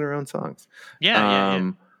liked doing her own songs.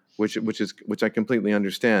 Which I completely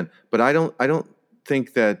understand. But I don't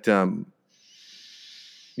think that, I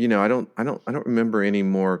don't remember any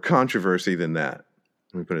more controversy than that.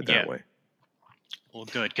 Let me put it that way. Well,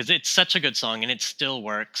 good, because it's such a good song and it still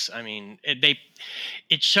works. I mean,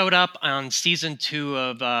 it showed up on season 2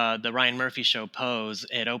 of the Ryan Murphy show Pose.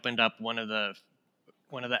 It opened up one of the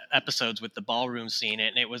episodes with the ballroom scene,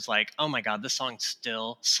 and it was like, oh my God, this song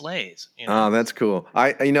still slays. Oh, that's cool.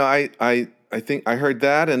 I think I heard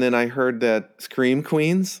that, and then I heard that Scream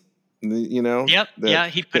Queens. Yep.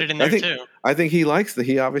 He put it in there too. I think he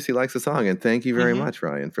obviously likes the song, and thank you very much,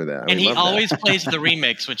 Ryan, for that. And he always plays the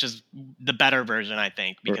remix, which is the better version, I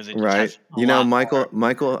think, because it just has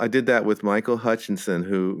Michael. I did that with Michael Hutchinson,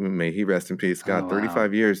 who may he rest in peace. God,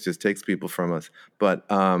 35 years just takes people from us. But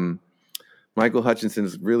Michael Hutchinson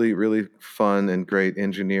is really, really fun and great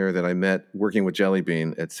engineer that I met working with Jelly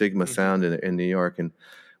Bean at Sigma Sound in New York, and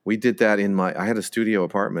we did that I had a studio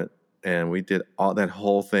apartment. And we did all that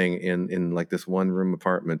whole thing in like this one room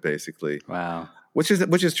apartment, basically. Wow. Which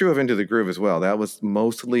is true of Into the Groove as well. That was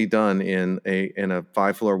mostly done in a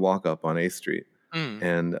 5-floor walk up on 8th Street.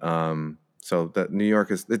 And so that New York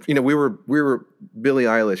is, we were Billie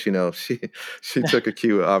Eilish, she took a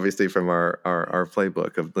cue obviously from our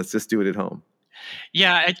playbook of let's just do it at home.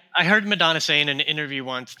 Yeah, I heard Madonna say in an interview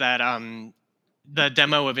once that the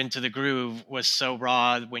demo of Into the Groove was so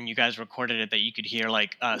raw when you guys recorded it that you could hear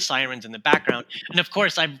like sirens in the background. And of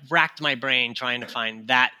course, I racked my brain trying to find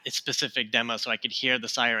that specific demo so I could hear the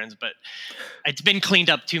sirens, but it's been cleaned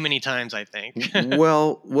up too many times, I think.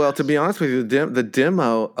 well, to be honest with you, the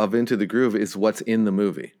demo of Into the Groove is what's in the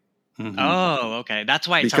movie. Oh, okay. That's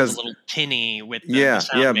why it sounds a little tinny with the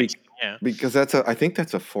sound mixing. Because I think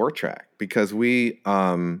that's a 4-track because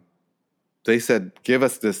they said, give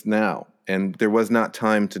us this now. And there was not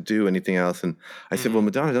time to do anything else. And I said, well,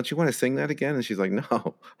 Madonna, don't you want to sing that again? And she's like,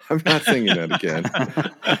 no, I'm not singing that again.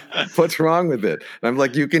 What's wrong with it? And I'm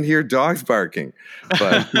like, you can hear dogs barking.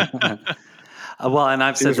 But well, and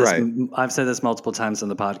I've said this multiple times on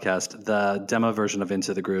the podcast. The demo version of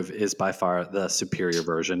Into the Groove is by far the superior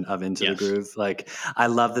version of Into the Groove. Like, I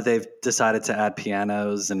love that they've decided to add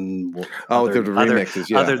pianos and the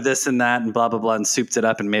remixes, other this and that and blah blah blah, and souped it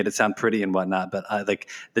up and made it sound pretty and whatnot. But like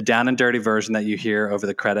the down and dirty version that you hear over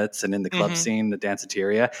the credits and in the club scene, the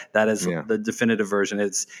danceteria, that is the definitive version.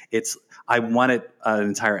 It's I wanted an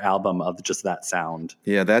entire album of just that sound.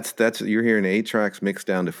 Yeah, that's you're hearing 8 tracks mixed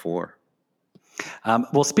down to 4.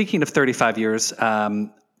 Well, speaking of 35 years,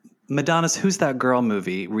 Madonna's Who's That Girl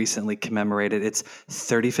movie recently commemorated its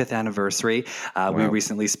 35th anniversary. Wow. We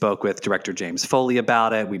recently spoke with director James Foley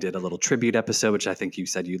about it. We did a little tribute episode, which I think you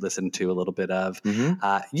said you listened to a little bit of.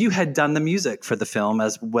 You had done the music for the film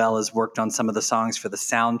as well as worked on some of the songs for the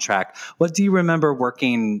soundtrack. What do you remember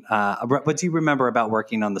about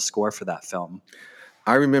working on the score for that film?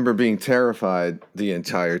 I remember being terrified the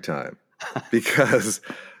entire time because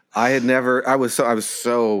I was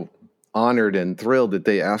so honored and thrilled that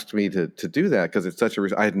they asked me to do that because it's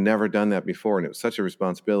I had never done that before, and it was such a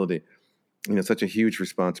responsibility, such a huge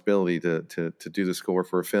responsibility to do the score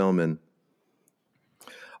for a film, and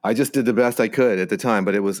I just did the best I could at the time.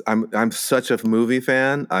 But I'm such a movie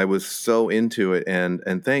fan, I was so into it,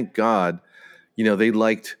 and thank God, they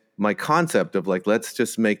liked my concept of like, let's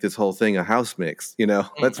just make this whole thing a house mix,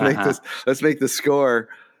 let's make the score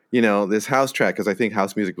this house track, because I think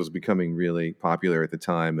house music was becoming really popular at the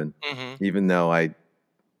time. And Mm-hmm. even though I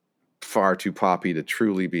far too poppy to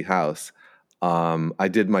truly be house, I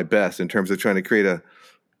did my best in terms of trying to create a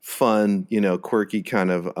fun, quirky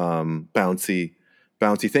kind of bouncy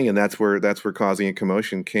thing. And that's where Causing a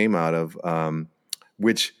Commotion came out of,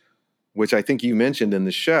 which I think you mentioned in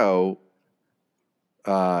the show,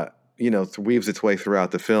 weaves its way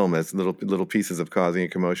throughout the film as little pieces of Causing a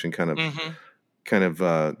Commotion kind of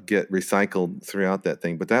get recycled throughout that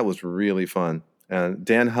thing. But that was really fun. And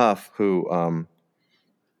Dan Huff, who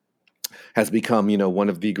has become, one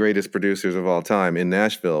of the greatest producers of all time in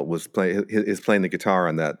Nashville, is playing the guitar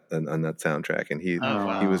on that soundtrack, and he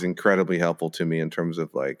was incredibly helpful to me in terms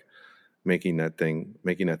of like making that thing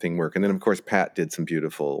work. And then of course Pat did some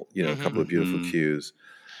beautiful, a couple of beautiful cues.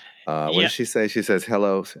 What does she say? She says,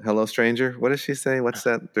 "Hello, stranger." What does she say? What's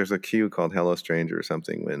that? There's a cue called "Hello, stranger" or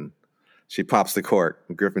something when she pops the cork.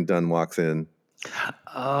 Griffin Dunn walks in.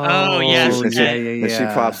 Oh yes, and she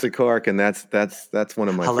pops the cork, and that's one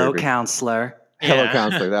of my Hello, favorite. counselor. Hello, Yeah.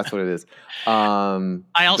 counselor. That's what it is. I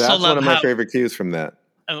also that's love one of my how- favorite cues from that.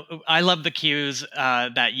 I love the cues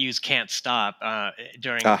that use "Can't Stop"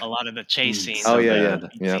 during a lot of the chase scenes. Oh of yeah, the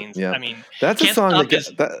beat yeah, scenes. yeah. I mean, That's a Can't song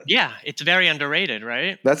Stop it's very underrated,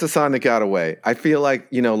 right? That's a song that got away. I feel like,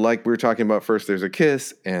 like we were talking about first, there's a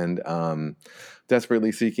Kiss and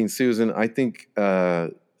Desperately Seeking Susan. I think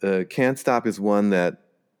Can't Stop is one that,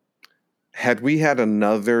 had we had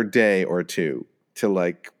another day or two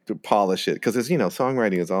to polish it, because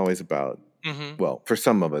songwriting is always about, well, for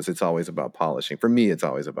some of us, it's always about polishing. For me, it's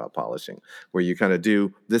always about polishing, where you kind of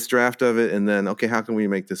do this draft of it and then, okay, how can we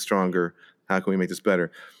make this stronger? How can we make this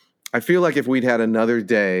better? I feel like if we'd had another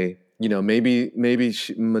day, maybe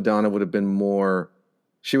Madonna would have been more,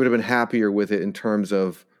 she would have been happier with it in terms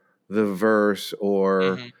of the verse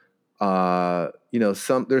or,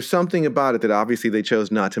 there's something about it that obviously they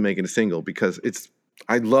chose not to make it a single, because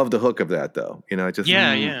I love the hook of that though. It's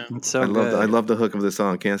so good. I love the hook of the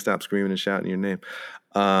song. Can't stop screaming and shouting your name.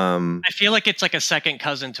 I feel like it's like a second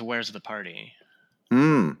cousin to "Where's the Party."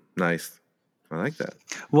 Nice. I like that.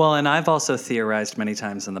 Well, and I've also theorized many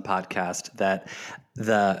times in the podcast that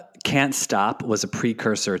the Can't Stop was a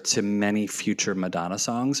precursor to many future Madonna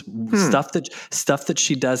songs. Stuff that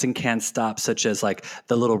she does in Can't Stop, such as like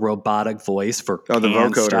the little robotic voice for the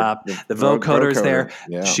Can't vocoder. Stop. The vocoder's vocoder. there.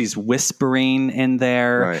 Yeah. She's whispering in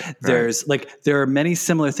there. Right. There's there are many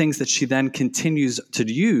similar things that she then continues to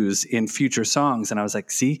use in future songs. And I was like,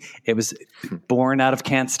 see, it was born out of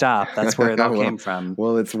Can't Stop. That's where it all came from.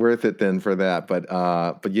 Well, it's worth it then for that.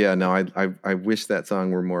 But yeah, no, I wish that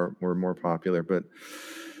song were more popular. But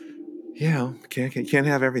can't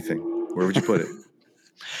have everything. Where would you put it?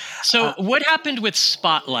 So what happened with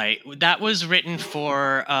Spotlight? That was written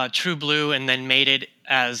for True Blue and then made it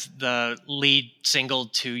as the lead single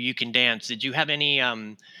to You Can Dance. Did you have any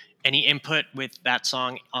input with that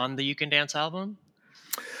song on the You Can Dance album?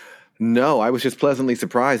 No, I was just pleasantly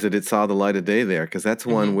surprised that it saw the light of day there, because that's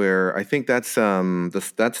one where I think that's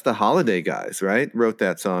the Holiday guys, right? Wrote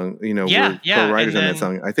that song. Were co-writers on that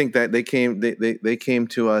song. I think that they came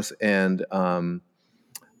to us and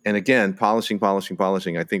again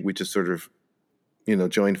polishing. I think we just sort of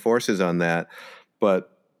joined forces on that, but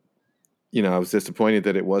I was disappointed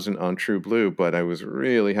that it wasn't on True Blue, but I was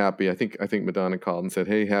really happy. I think Madonna called and said,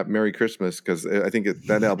 "Hey, Merry Christmas," because I think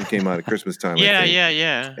that album came out at Christmas time.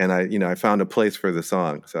 Yeah. And I found a place for the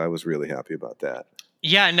song, so I was really happy about that.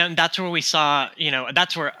 Yeah, and that's where we saw.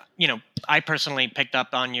 That's where I personally picked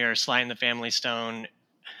up on your Sly and the Family Stone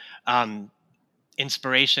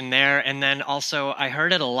inspiration there, and then also I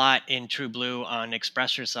heard it a lot in True Blue on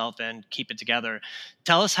Express Yourself and Keep It Together.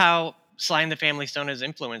 Tell us how Sly and the Family Stone has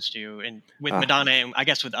influenced you, and with Madonna, and I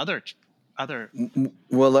guess with other.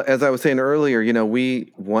 Well, as I was saying earlier,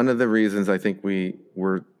 one of the reasons I think we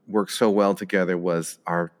worked so well together was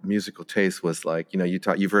our musical taste was like,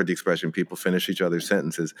 you've heard the expression, people finish each other's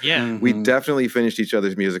sentences. Yeah, we definitely finished each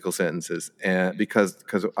other's musical sentences, and because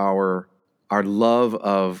our love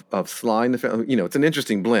of Sly and the Family, it's an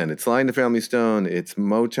interesting blend. It's Sly and the Family Stone, it's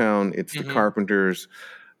Motown, it's the Carpenters.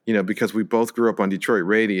 Because we both grew up on Detroit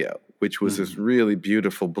radio, which was this really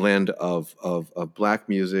beautiful blend of black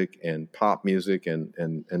music and pop music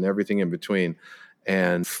and everything in between.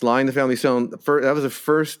 And Sly and the Family Stone, that was the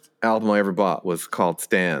first album I ever bought, was called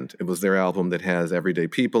Stand. It was their album that has Everyday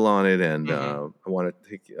People on it, and I Want to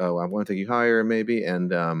Take You Higher, maybe,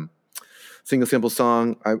 and Sing a Simple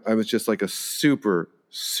Song. I was just like a super,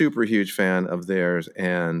 super huge fan of theirs.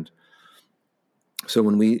 And so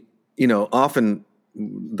when we, often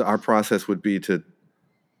our process would be to,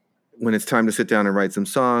 when it's time to sit down and write some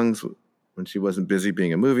songs, when she wasn't busy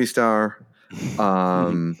being a movie star,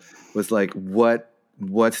 was like,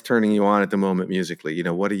 what's turning you on at the moment musically? You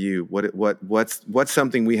know, what's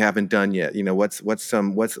something we haven't done yet? You know, what's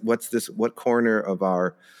this, what corner of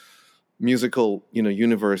our musical, you know,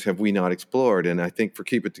 universe have we not explored? And I think for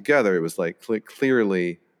Keep It Together, it was like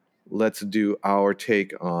clearly, let's do our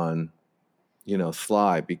take on, you know,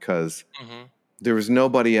 Sly, because there was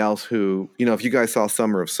nobody else who, you know, if you guys saw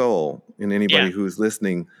Summer of Soul, and anybody who's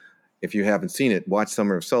listening, if you haven't seen it, watch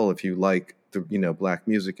Summer of Soul. If you like the, you know, black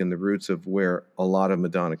music and the roots of where a lot of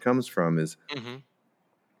Madonna comes from is,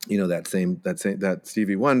 you know, that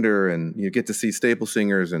Stevie Wonder, and you get to see staple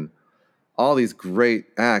singers and all these great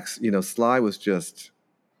acts. You know, Sly was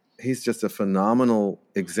he's just a phenomenal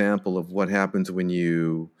example of what happens when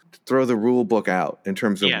you throw the rule book out in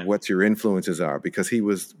terms of what your influences are, because he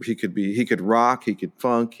could rock, he could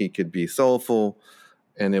funk, he could be soulful,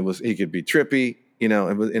 and he could be trippy, you know,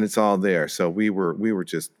 and it's all there. So we were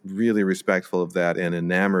just really respectful of that and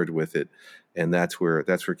enamored with it. And that's where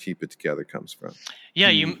Keep It Together comes from. Yeah,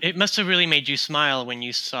 it must have really made you smile when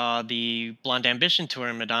you saw the Blonde Ambition tour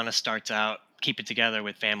and Madonna starts out Keep It Together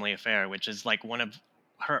with Family Affair, which is like one of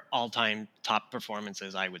her all-time top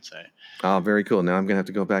performances, I would say. Oh, very cool. Now I'm going to have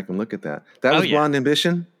to go back and look at that. That was Blonde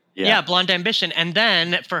Ambition? Yeah, Blonde Ambition. And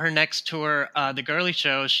then for her next tour, The Girly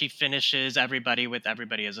Show, she finishes Everybody with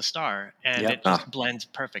Everybody as a Star. And it just blends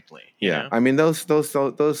perfectly. You know? I mean, those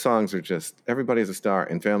songs are just, Everybody's a Star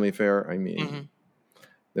and Family Affair. I mean,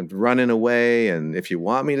 them Running Away and If You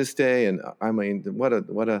Want Me to Stay. And I mean, what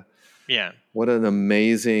an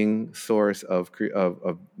amazing source of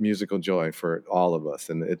musical joy for all of us.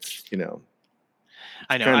 And it's, you know,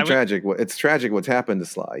 I know, kind of tragic. It's tragic what's happened to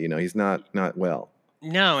Sly. You know, he's not well.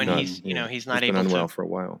 No, and he's not able unwell to for a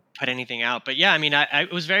while. Put anything out. But yeah, I mean,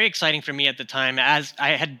 it was very exciting for me at the time, as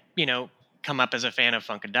I had, you know, come up as a fan of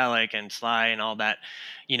Funkadelic and Sly and all that,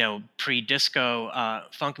 you know, pre-disco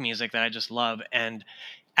funk music that I just love. And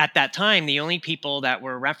at that time, the only people that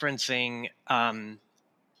were referencing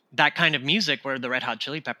that kind of music were the Red Hot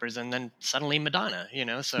Chili Peppers, and then suddenly Madonna, you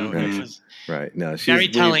know. So it was No, she's very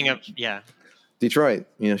telling of Detroit.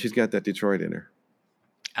 You know, she's got that Detroit in her.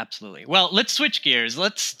 Absolutely. Well, let's switch gears.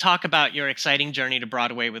 Let's talk about your exciting journey to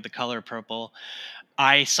Broadway with The Color Purple.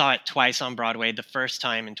 I saw it twice on Broadway. The first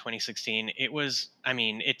time in 2016. It was, I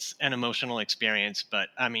mean, it's an emotional experience, but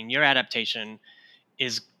I mean, your adaptation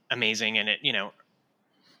is amazing, and it, you know,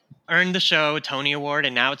 earned the show a Tony Award,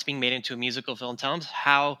 and now it's being made into a musical film. Tell us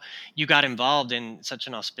how you got involved in such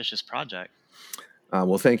an auspicious project.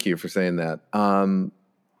 Well, thank you for saying that.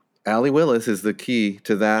 Allee Willis is the key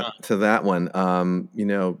to that one. You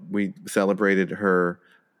know, we celebrated her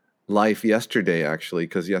life yesterday, actually,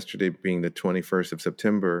 because yesterday being the 21st of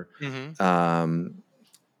September,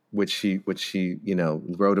 which she you know,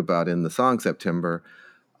 wrote about in the song September.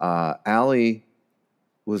 Allee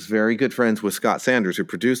was very good friends with Scott Sanders, who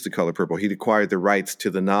produced The Color Purple. He'd acquired the rights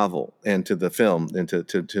to the novel and to the film, and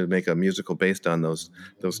to make a musical based on those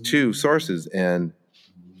two sources. And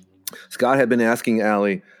Scott had been asking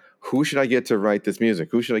Allee, who should I get to write this music?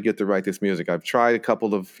 Who should I get to write this music? I've tried a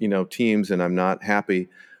couple of, you know, teams and I'm not happy.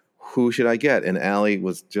 Who should I get? And Allee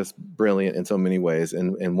was just brilliant in so many ways.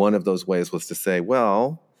 And one of those ways was to say,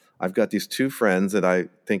 well, I've got these two friends that I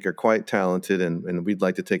think are quite talented, and we'd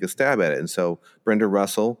like to take a stab at it. And so Brenda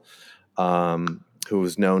Russell, who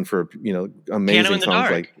was known for, you know, amazing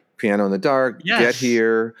songs like Piano in the Dark, Get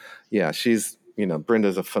Here. Yeah, she's, you know,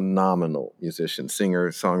 Brenda's a phenomenal musician,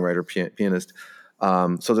 singer, songwriter, pianist.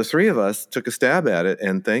 So the three of us took a stab at it,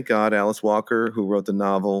 and thank God Alice Walker, who wrote the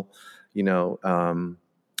novel, you know,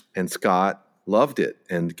 and Scott loved it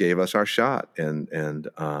and gave us our shot, and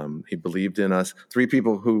he believed in us. Three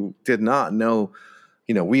people who did not know,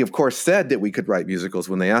 you know, we of course said that we could write musicals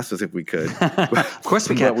when they asked us if we could. Of course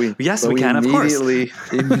we can. We can. Of course.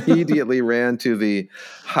 Immediately ran to the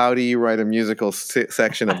 "How do you write a musical"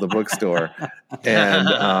 section of the bookstore,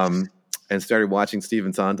 and started watching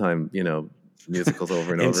Stephen Sondheim, you know, musicals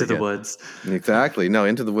over and over again. Into the Woods. Exactly. No,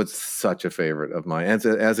 Into the Woods, such a favorite of mine,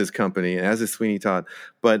 as is Company, as is Sweeney Todd.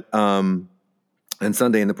 But and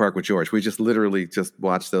Sunday in the Park with George. We just literally just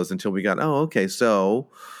watched those until we got, oh, okay, so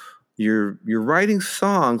you're writing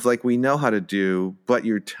songs like we know how to do, but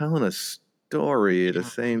you're telling a story at the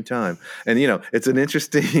same time. And you know, it's an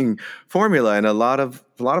interesting formula, and a lot of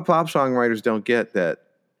pop songwriters don't get that.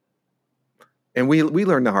 And we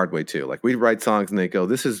learned the hard way too. Like, we write songs and they go,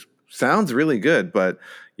 sounds really good, but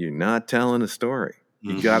you're not telling a story.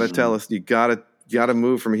 You got to tell us. You got to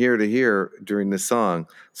move from here to here during this song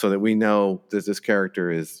so that we know that this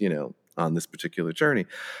character is, you know, on this particular journey.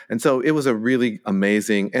 And so it was a really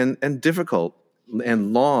amazing and difficult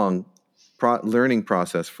and long learning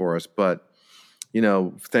process for us. But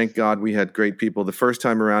thank God we had great people. The first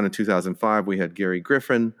time around in 2005, we had Gary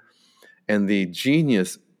Griffin and the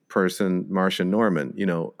genius person Marcia Norman.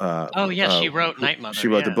 Oh yeah, she wrote Night Mother. She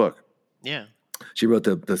wrote the book. Yeah. She wrote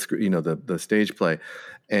the stage play,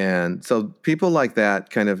 and so people like that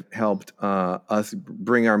kind of helped us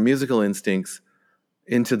bring our musical instincts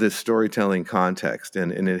into this storytelling context,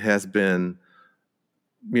 and it has been,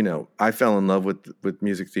 I fell in love with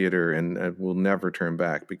music theater, and I will never turn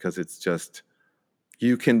back, because it's just,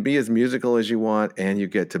 you can be as musical as you want, and you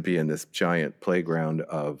get to be in this giant playground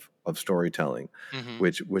of storytelling,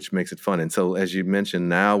 which makes it fun. And so, as you mentioned,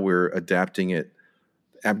 now we're adapting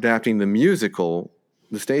the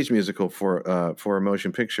stage musical for a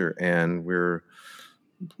motion picture, and we're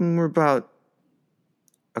about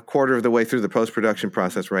a quarter of the way through the post-production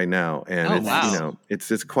process right now, and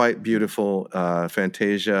it's quite beautiful.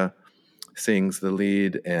 Fantasia sings the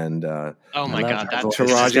lead, and oh my God, that's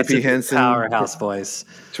Taraji P. Henson, powerhouse voice.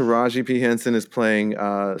 Taraji P. Henson is playing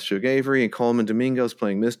Shug Avery, and Coleman Domingo is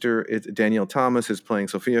playing Mr. Danielle Thomas is playing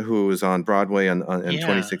Sophia, who was on Broadway in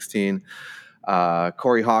 2016.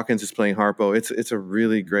 Corey Hawkins is playing Harpo. It's a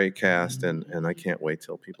really great cast, and I can't wait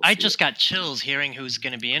till people. I just got chills hearing who's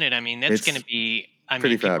going to be in it. I mean, that's going to be.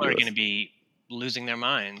 People fabulous. Are going to be losing their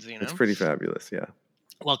minds. It's pretty fabulous. Yeah.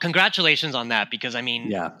 Well, congratulations on that, because I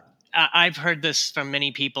mean, I've heard this from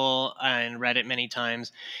many people and read it many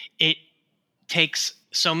times. It takes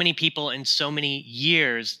so many people and so many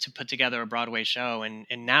years to put together a Broadway show, and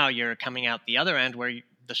now you're coming out the other end where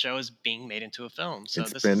the show is being made into a film. So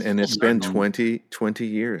it's been 20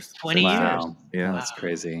 years. 20 years. Yeah, that's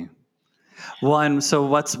crazy. Well, and so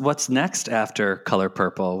what's next after Color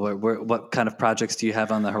Purple? What kind of projects do you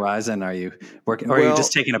have on the horizon? Are you working, or are you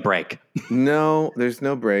just taking a break? No, there's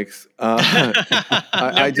no breaks. I'm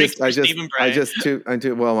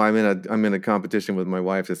in a competition with my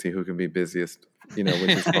wife to see who can be busiest. Which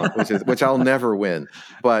is fun, which I'll never win.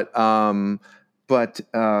 But I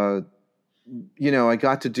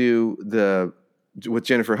got to do with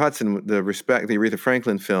Jennifer Hudson, the Aretha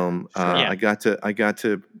Franklin film. I got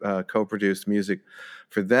to co-produce music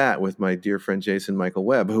for that with my dear friend Jason Michael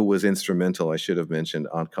Webb, who was instrumental, I should have mentioned,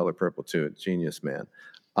 on Color Purple too. Genius man.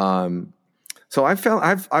 So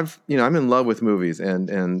I'm in love with movies,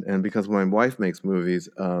 and because my wife makes movies,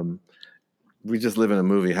 we just live in a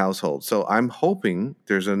movie household. So I'm hoping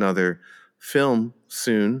there's another film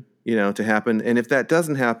soon, to happen. And if that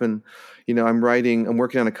doesn't happen, I'm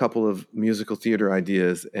working on a couple of musical theater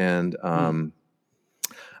ideas, and I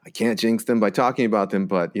can't jinx them by talking about them,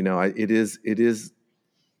 but it is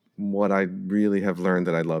what I really have learned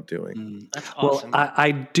that I love doing. That's awesome. Well,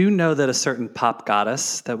 I do know that a certain pop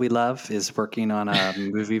goddess that we love is working on a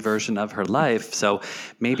movie version of her life. So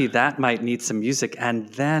maybe that might need some music, and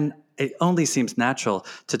then it only seems natural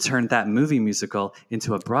to turn that movie musical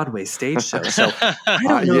into a Broadway stage show. So I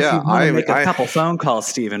don't know if you want to make a couple phone calls,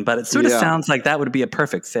 Stephen, but it sort of sounds like that would be a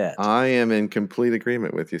perfect fit. I am in complete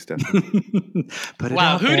agreement with you, Stefan.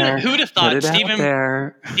 Wow, who'd have thought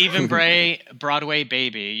Stephen Bray, Broadway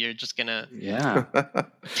baby? You're just gonna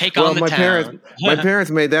take on the town. My parents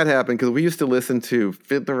made that happen, because we used to listen to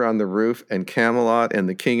Fiddler on the Roof and Camelot and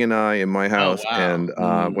The King and I in my house, and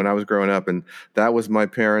when I was growing up, and that was my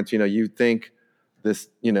parents. You'd think this,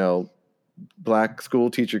 black school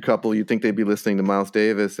teacher couple, you'd think they'd be listening to Miles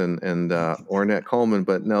Davis and Ornette Coleman,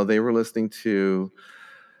 but no, they were listening to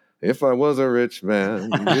If I Was a Rich Man.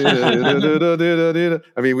 I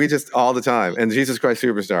mean, we just all the time. And Jesus Christ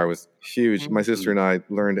Superstar was huge. My sister and I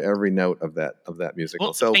learned every note of that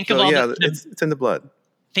musical. Well, it's in the blood.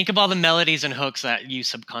 Think of all the melodies and hooks that you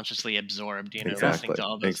subconsciously absorbed, listening to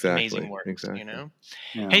all those amazing works,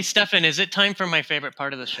 Hey, Stefan, is it time for my favorite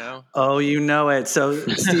part of the show? Oh, you know it. So,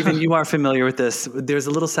 Stephen, you are familiar with this. There's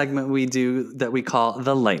a little segment we do that we call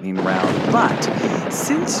the lightning round. But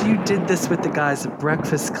since you did this with the guys at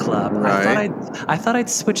Breakfast Club, right, I thought I'd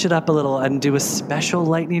switch it up a little and do a special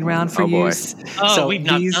lightning round for you. So we've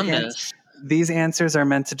not done this. These answers are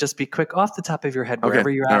meant to just be quick off the top of your head, wherever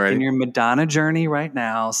you're at in your Madonna journey right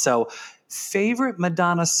now. So, favorite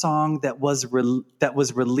Madonna song that was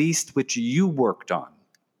released, which you worked on?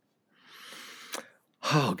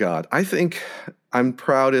 Oh God, I think I'm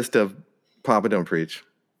proudest of Papa Don't Preach.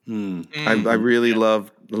 I really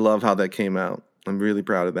love how that came out. I'm really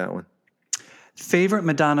proud of that one. Favorite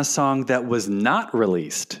Madonna song that was not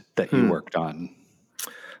released that you worked on?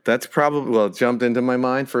 That's probably, it jumped into my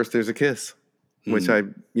mind. First, There's a Kiss, which I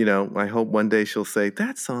hope one day she'll say,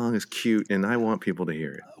 that song is cute and I want people to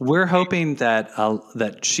hear it. We're hoping that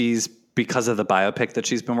she's, because of the biopic that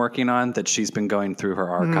she's been working on, that she's been going through her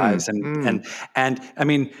archives and I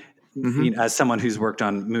mean, you know, as someone who's worked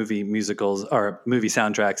on movie musicals or movie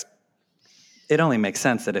soundtracks, it only makes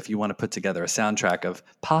sense that if you want to put together a soundtrack of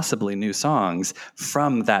possibly new songs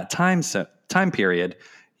from that time period,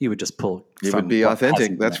 you would just pull. It would be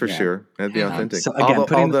authentic, that's for sure. That'd be authentic. So again,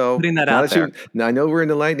 putting that out there. Now, I know we're in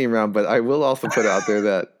the lightning round, but I will also put out there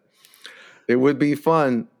that it would be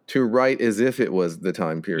fun to write as if it was the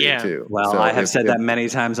time period too. Well, I have said that many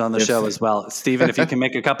times on the show as well. Stephen, if you can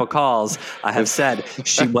make a couple calls, I have said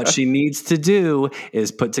what she needs to do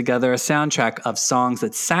is put together a soundtrack of songs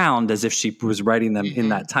that sound as if she was writing them in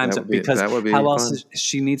that time. Because how else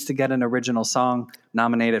she needs to get an original song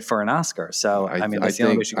nominated for an Oscar. So I mean, that's the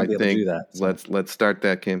only way she can be able to do that. So. Let's start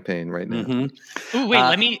that campaign right now. Oh, wait,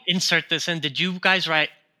 let me insert this in. Did you guys write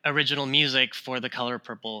original music for the Color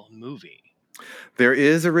Purple movie? There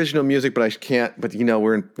is original music, but I can't. But you know,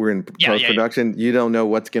 we're in post production. You don't know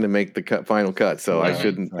what's going to make the final cut, so I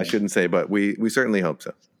shouldn't say. But we certainly hope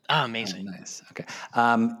so. Oh, amazing! Oh, nice. Okay.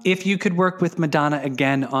 If you could work with Madonna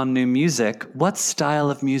again on new music, what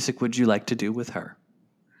style of music would you like to do with her?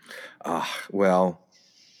 Well,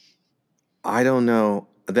 I don't know.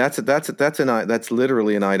 That's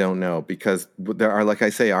literally an I don't know, because there are, like I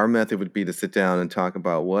say, our method would be to sit down and talk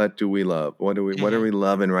about what do we love, what are we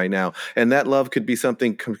loving right now, and that love could be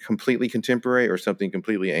something completely contemporary or something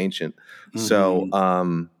completely ancient. So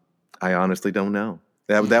I honestly don't know.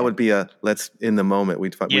 That would be let's in the moment. We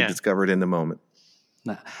discover it in the moment.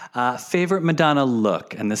 Favorite Madonna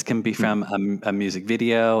look, and this can be from a music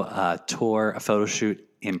video, a tour, a photo shoot,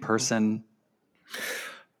 in person.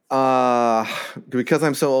 Because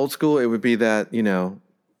I'm so old school, it would be that, you know,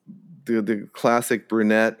 the classic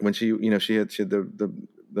brunette when she had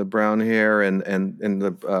the brown hair and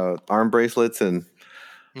the arm bracelets and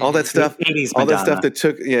all that stuff. 80s all Madonna. that stuff that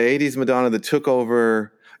took 80s Madonna that took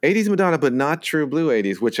over 80s Madonna, but not true blue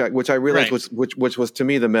 80s, which I realized which was to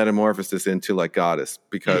me the metamorphosis into like goddess,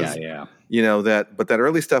 because you know but that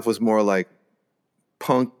early stuff was more like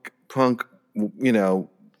punk, you know,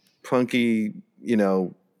 punky, you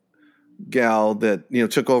know, gal that, you know,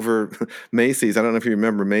 took over Macy's. I don't know if you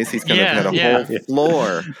remember Macy's kind of had a whole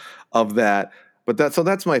floor of that. But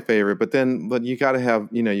that's my favorite. But you got to have,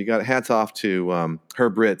 you know, you got hats off to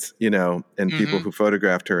Herb Ritts, you know, and people who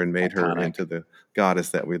photographed her and made her into the goddess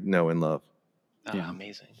that we know and love. Oh,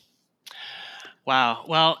 amazing. Wow.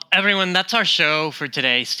 Well, everyone, that's our show for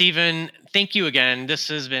today. Stephen, thank you again. This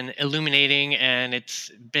has been illuminating, and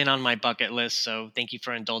it's been on my bucket list. So thank you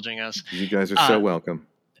for indulging us. You guys are so welcome.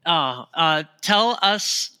 Tell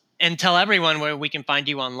us and tell everyone where we can find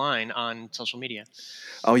you online on social media.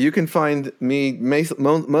 Oh, you can find me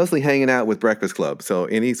mostly hanging out with Breakfast Club. So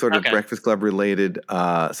any sort of Breakfast Club related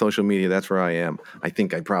social media, that's where I am. I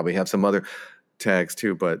think I probably have some other tags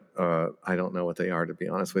too, but I don't know what they are, to be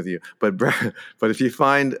honest with you. But if you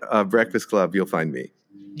find Breakfast Club, you'll find me.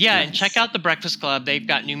 Yeah, and check out the Breakfast Club. They've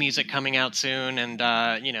got new music coming out soon, and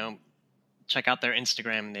you know, check out their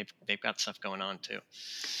Instagram. They've got stuff going on too.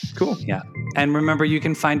 Cool. Yeah. And remember, you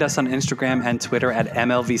can find us on Instagram and Twitter at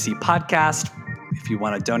MLVC Podcast. If you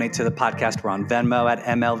want to donate to the podcast, we're on Venmo at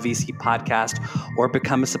MLVC Podcast, or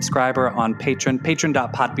become a subscriber on Patreon,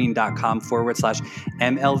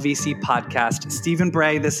 patreon.podbean.com/MLVC Podcast. Stephen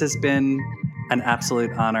Bray, this has been an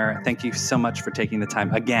absolute honor. Thank you so much for taking the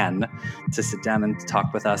time again to sit down and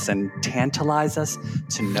talk with us and tantalize us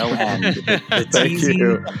to no end.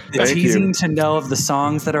 The teasing to know of the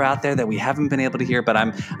songs that are out there that we haven't been able to hear, but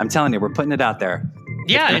I'm telling you, we're putting it out there.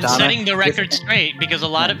 Yeah, and setting the record straight, because a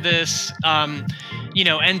lot of this, you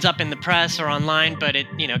know, ends up in the press or online, but it,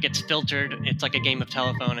 you know, gets filtered. It's like a game of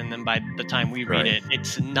telephone, and then by the time we read it,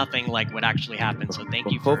 it's nothing like what actually happened. So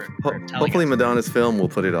thank you for telling hopefully us. Madonna's film will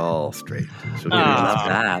put it all straight. I love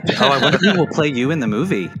that. I wonder who will play you in the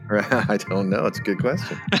movie. I don't know. It's a good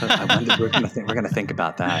question. I wonder, we're gonna think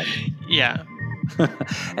about that. Yeah.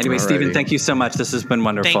 Anyway, Stephen, thank you so much. This has been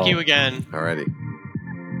wonderful. Thank you again. Alrighty.